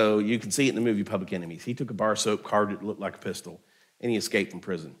 So you can see it in the movie Public Enemies. He took a bar of soap, carved it, looked like a pistol, and he escaped from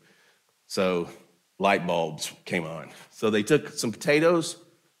prison. So light bulbs came on. So they took some potatoes,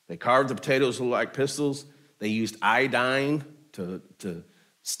 they carved the potatoes to look like pistols, they used iodine to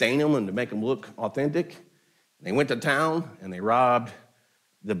stain them and to make them look authentic. They went to town and they robbed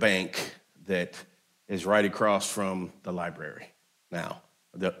the bank that is right across from the library. Now,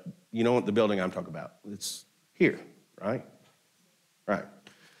 you know what the building I'm talking about? It's here, right? Right.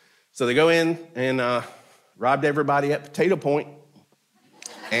 So they go in and robbed everybody at Potato Point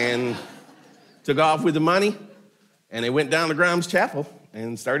and took off with the money, and they went down to Grimes Chapel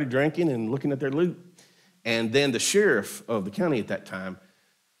and started drinking and looking at their loot. And then the sheriff of the county at that time,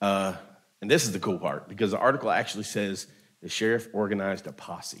 and this is the cool part, because the article actually says the sheriff organized a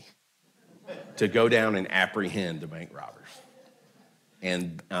posse to go down and apprehend the bank robbers.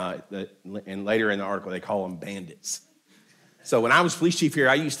 And later in the article, they call them bandits. So when I was police chief here,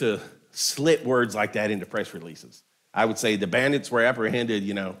 I used to slip words like that into press releases. I would say the bandits were apprehended,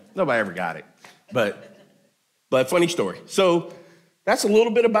 nobody ever got it. But funny story. So that's a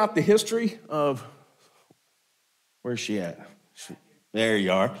little bit about the history of, where's she at? There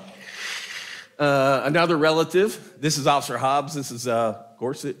you are. Another relative. This is Officer Hobbs. This is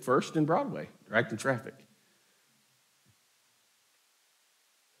Gorsuch, First and Broadway, directing traffic.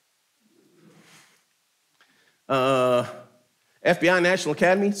 FBI National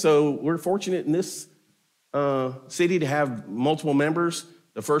Academy. So we're fortunate in this city to have multiple members.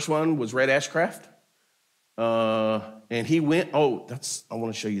 The first one was Red Ashcraft. And he went, I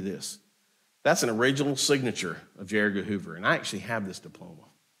want to show you this. That's an original signature of J. Edgar Hoover. And I actually have this diploma.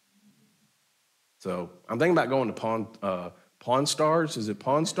 So I'm thinking about going to Pawn Stars. Is it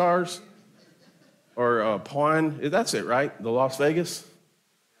Pawn Stars? Or Pawn, that's it, right? The Las Vegas.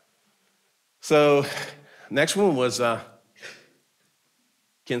 So next one was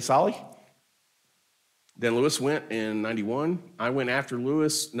Ken Solly. Then Lewis went in 91. I went after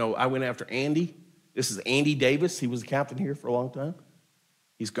Lewis. No, I went after Andy. This is Andy Davis. He was the captain here for a long time.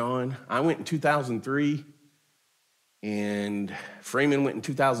 He's gone. I went in 2003. And Freeman went in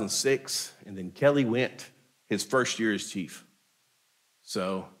 2006. And then Kelly went his first year as chief.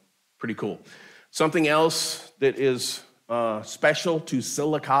 So pretty cool. Something else that is special to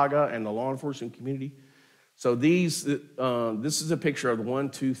Sylacauga and the law enforcement community. So this is a picture of the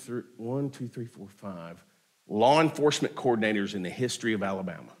 5 law enforcement coordinators in the history of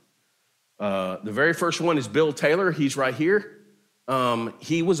Alabama. The very first one is Bill Taylor. He's right here.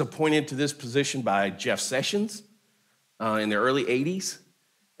 He was appointed to this position by Jeff Sessions in the early 80s.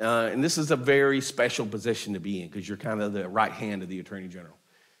 And this is a very special position to be in because you're kind of the right hand of the Attorney General.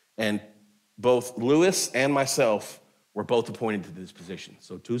 And both Lewis and myself were both appointed to this position.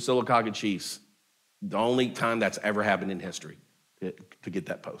 So 2 Sylacauga chiefs, the only time that's ever happened in history to get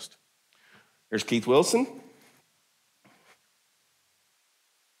that post. There's Keith Wilson.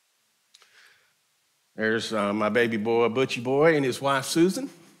 There's my baby boy, Butchie Boy, and his wife, Susan.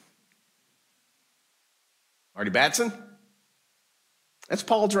 Artie Batson. That's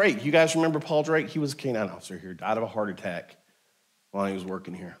Paul Drake. You guys remember Paul Drake? He was a K-9 officer here, died of a heart attack while he was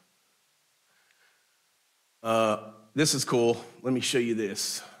working here. This is cool. Let me show you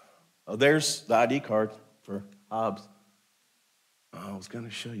this. Oh, there's the ID card for Hobbs. I was going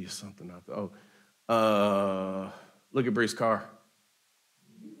to show you something. Look at Bree's car.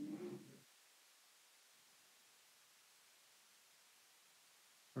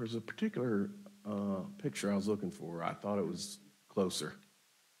 There's a particular picture I was looking for. I thought it was closer.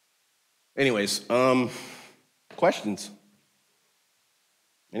 Anyways, questions?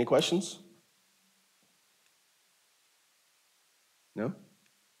 Any questions? No? Did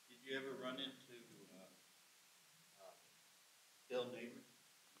you ever run into Bill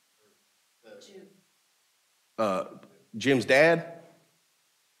Neighbors? Jim's dad?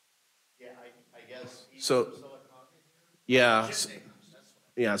 Yeah, I guess. So, yeah.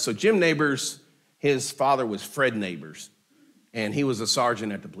 Yeah, so Jim Neighbors, his father was Fred Neighbors, and he was a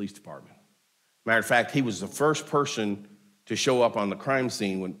sergeant at the police department. Matter of fact, he was the first person to show up on the crime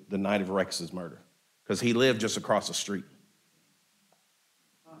scene when the night of Rex's murder, because he lived just across the street.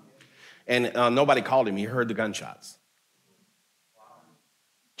 And nobody called him. He heard the gunshots.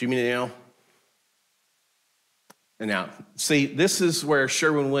 Jimmy Nail. And now, see, this is where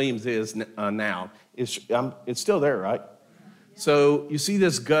Sherwin-Williams is now. It's still there, right? So you see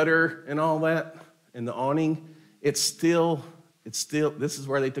this gutter and all that, and the awning. It's still. This is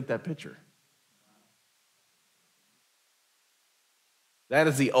where they took that picture. That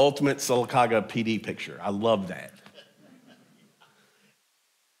is the ultimate Sylacauga PD picture. I love that.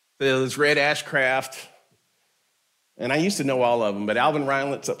 There's Red Ashcraft, and I used to know all of them, but Alvin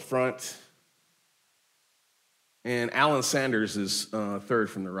Reinlett's up front, and Alan Sanders is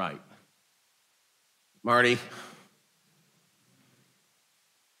third from the right. Marty.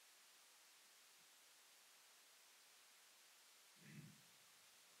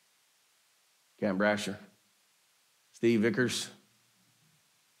 Cam Brasher. Steve Vickers.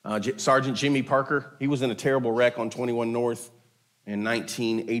 Sergeant Jimmy Parker. He was in a terrible wreck on 21 North in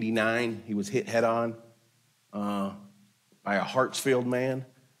 1989. He was hit head on by a Hartsfield man,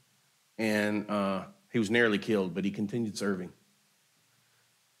 and he was nearly killed, but he continued serving.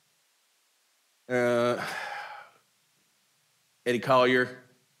 Eddie Collier.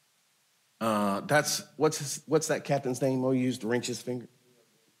 What's that captain's name? Oh, you used to wrench his finger.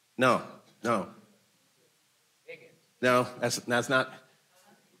 No. No, that's not.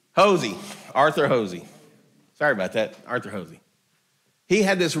 Hosey, Arthur Hosey. Sorry about that, Arthur Hosey. He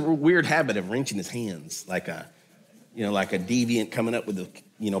had this weird habit of wrenching his hands like a deviant coming up with a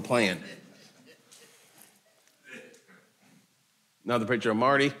plan. Another picture of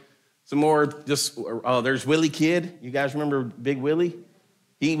Marty. Some more. There's Willie Kidd. You guys remember Big Willie?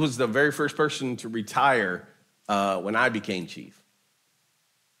 He was the very first person to retire when I became chief.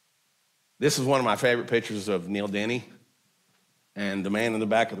 This is one of my favorite pictures of Neil Denny and the man in the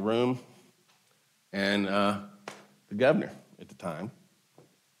back of the room and the governor at the time.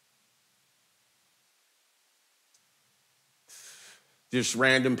 just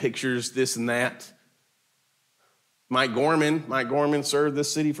random pictures, this and that. Mike Gorman served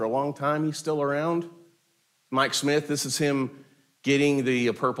this city for a long time. He's still around. Mike Smith, this is him getting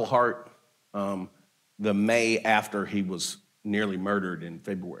the Purple Heart the May after he was nearly murdered in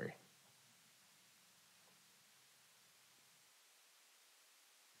February.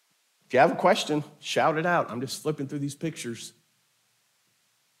 If you have a question, shout it out. I'm just flipping through these pictures.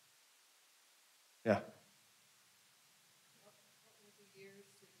 Yeah.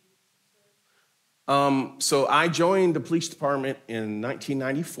 So I joined the police department in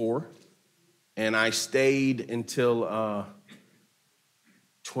 1994, and I stayed until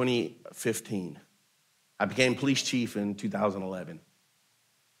 2015. I became police chief in 2011.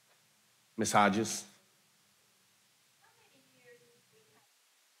 Miss Hodges? How many years have we had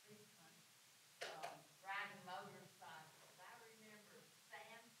policemen riding motorcycles? I remember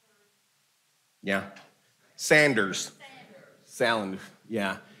Sanders.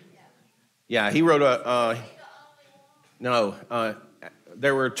 Yeah. Yeah, he wrote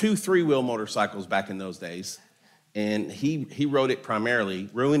there were 2 3-wheel motorcycles back in those days, and he rode it primarily,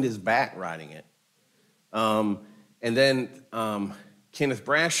 ruined his back riding it. And then Kenneth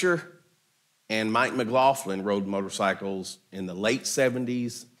Brasher and Mike McLaughlin rode motorcycles in the late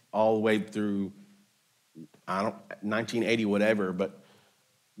 70s all the way through, 1980, whatever, but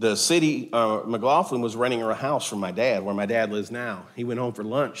the city, McLaughlin was renting a house from my dad, where my dad lives now. He went home for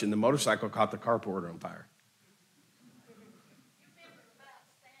lunch, and the motorcycle caught the carport on fire. You remember about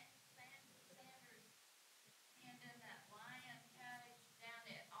Sanders handing that lion cage down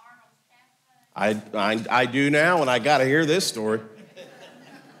at Arnold's Cafe? I do now, and I got to hear this story. I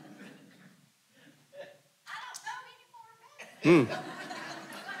don't know any more about it.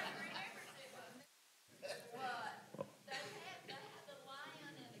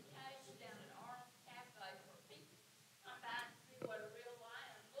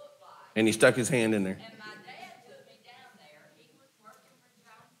 And he stuck his hand in there. And my dad took me down there. He was working for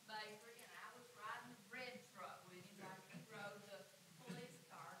John's Bakery, and I was riding the bread truck with him like he rode the police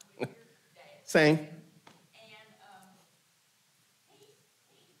car with your dad. Same. And he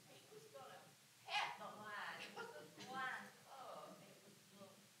was going to pet the lion. It was a blind pug. It was a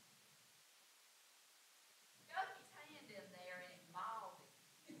little... Stuck his hand in there, and it mauled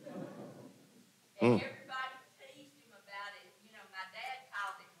him. And everybody teased him about it. You know, my dad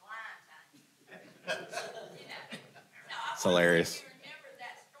called him lion time. It's hilarious. Remember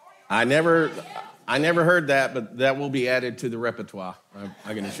that story? I never heard that, but that will be added to the repertoire.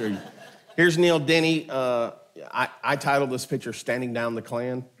 I can assure you. Here's Neil Denny. I titled this picture "Standing Down the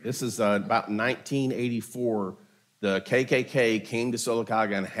Klan." This is about 1984. The KKK came to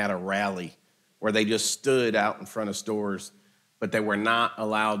Sylacauga and had a rally where they just stood out in front of stores, but they were not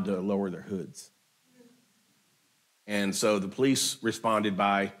allowed to lower their hoods. And so the police responded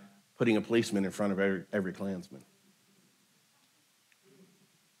by putting a policeman in front of every Klansman.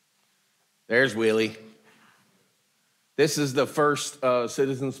 There's Willie. This is the first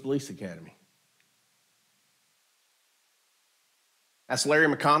Citizens Police Academy. That's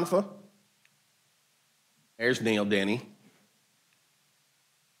Larry McConaughey. There's Neil Denny.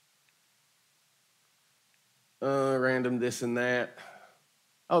 Random this and that.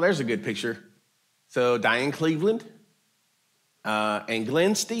 Oh, there's a good picture. So Diane Cleveland and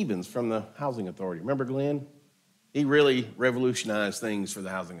Glenn Stevens from the Housing Authority. Remember Glenn? He really revolutionized things for the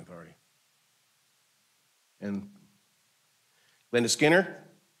Housing Authority. And Linda Skinner.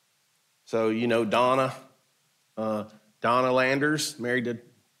 So you know Donna Landers, married to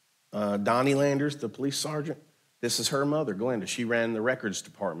Donnie Landers, the police sergeant. This is her mother, Glenda. She ran the records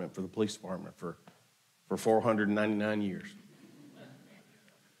department for the police department for 499 years.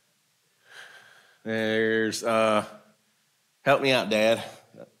 There's, help me out, Dad.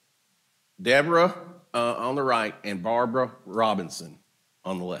 Deborah on the right and Barbara Robinson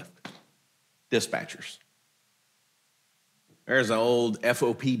on the left. Dispatchers. There's an old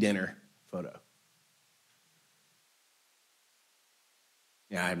FOP dinner photo.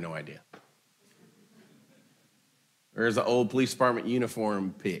 Yeah, I have no idea. There's an old police department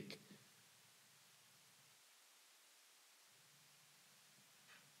uniform pic.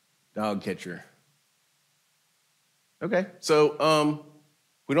 Dog catcher. Okay, so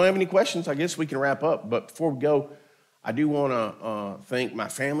we don't have any questions. I guess we can wrap up. But before we go, I do want to thank my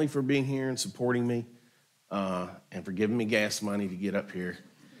family for being here and supporting me and for giving me gas money to get up here.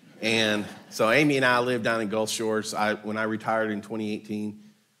 And so Amy and I live down in Gulf Shores. When I retired in 2018,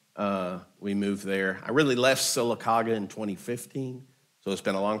 we moved there. I really left Sylacauga in 2015, so it's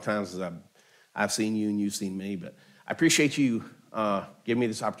been a long time since I've seen you and you've seen me. But I appreciate you giving me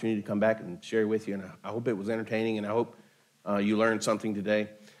this opportunity to come back and share with you, and I hope it was entertaining, and I hope you learned something today.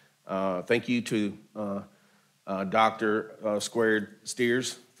 Thank you to Dr. Squared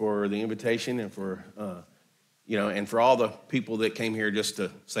Steers for the invitation and for, and for all the people that came here just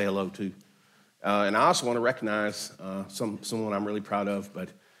to say hello to. And I also want to recognize someone I'm really proud of, but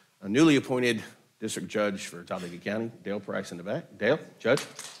a newly appointed district judge for Talladega County, Dale Price in the back. Dale, Judge.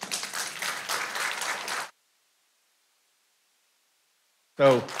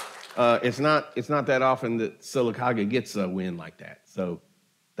 So it's not that often that Sylacauga gets a win like that. So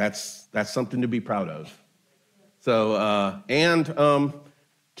that's something to be proud of. So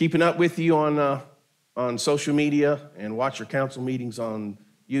keeping up with you on social media and watch your council meetings on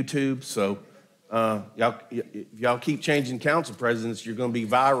YouTube. So if y'all keep changing council presidents, you're going to be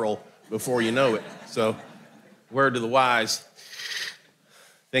viral before you know it. So word to the wise.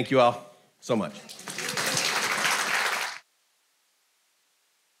 Thank you all so much.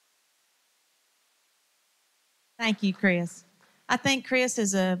 Thank you, Chris. I think Chris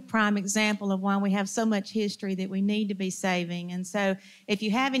is a prime example of why we have so much history that we need to be saving. And so if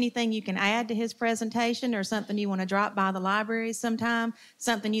you have anything you can add to his presentation or something you want to drop by the library sometime,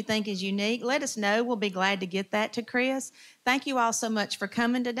 something you think is unique, let us know. We'll be glad to get that to Chris. Thank you all so much for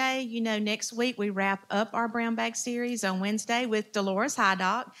coming today. You know, next week we wrap up our Brown Bag series on Wednesday with Dolores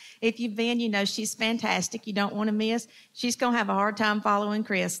Hydock. If you've been, you know she's fantastic. You don't want to miss. She's going to have a hard time following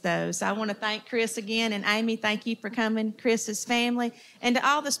Chris, though. So I want to thank Chris again. And Amy, thank you for coming, Chris's family, and to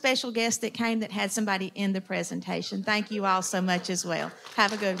all the special guests that came that had somebody in the presentation. Thank you all so much as well.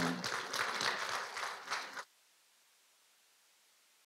 Have a good one.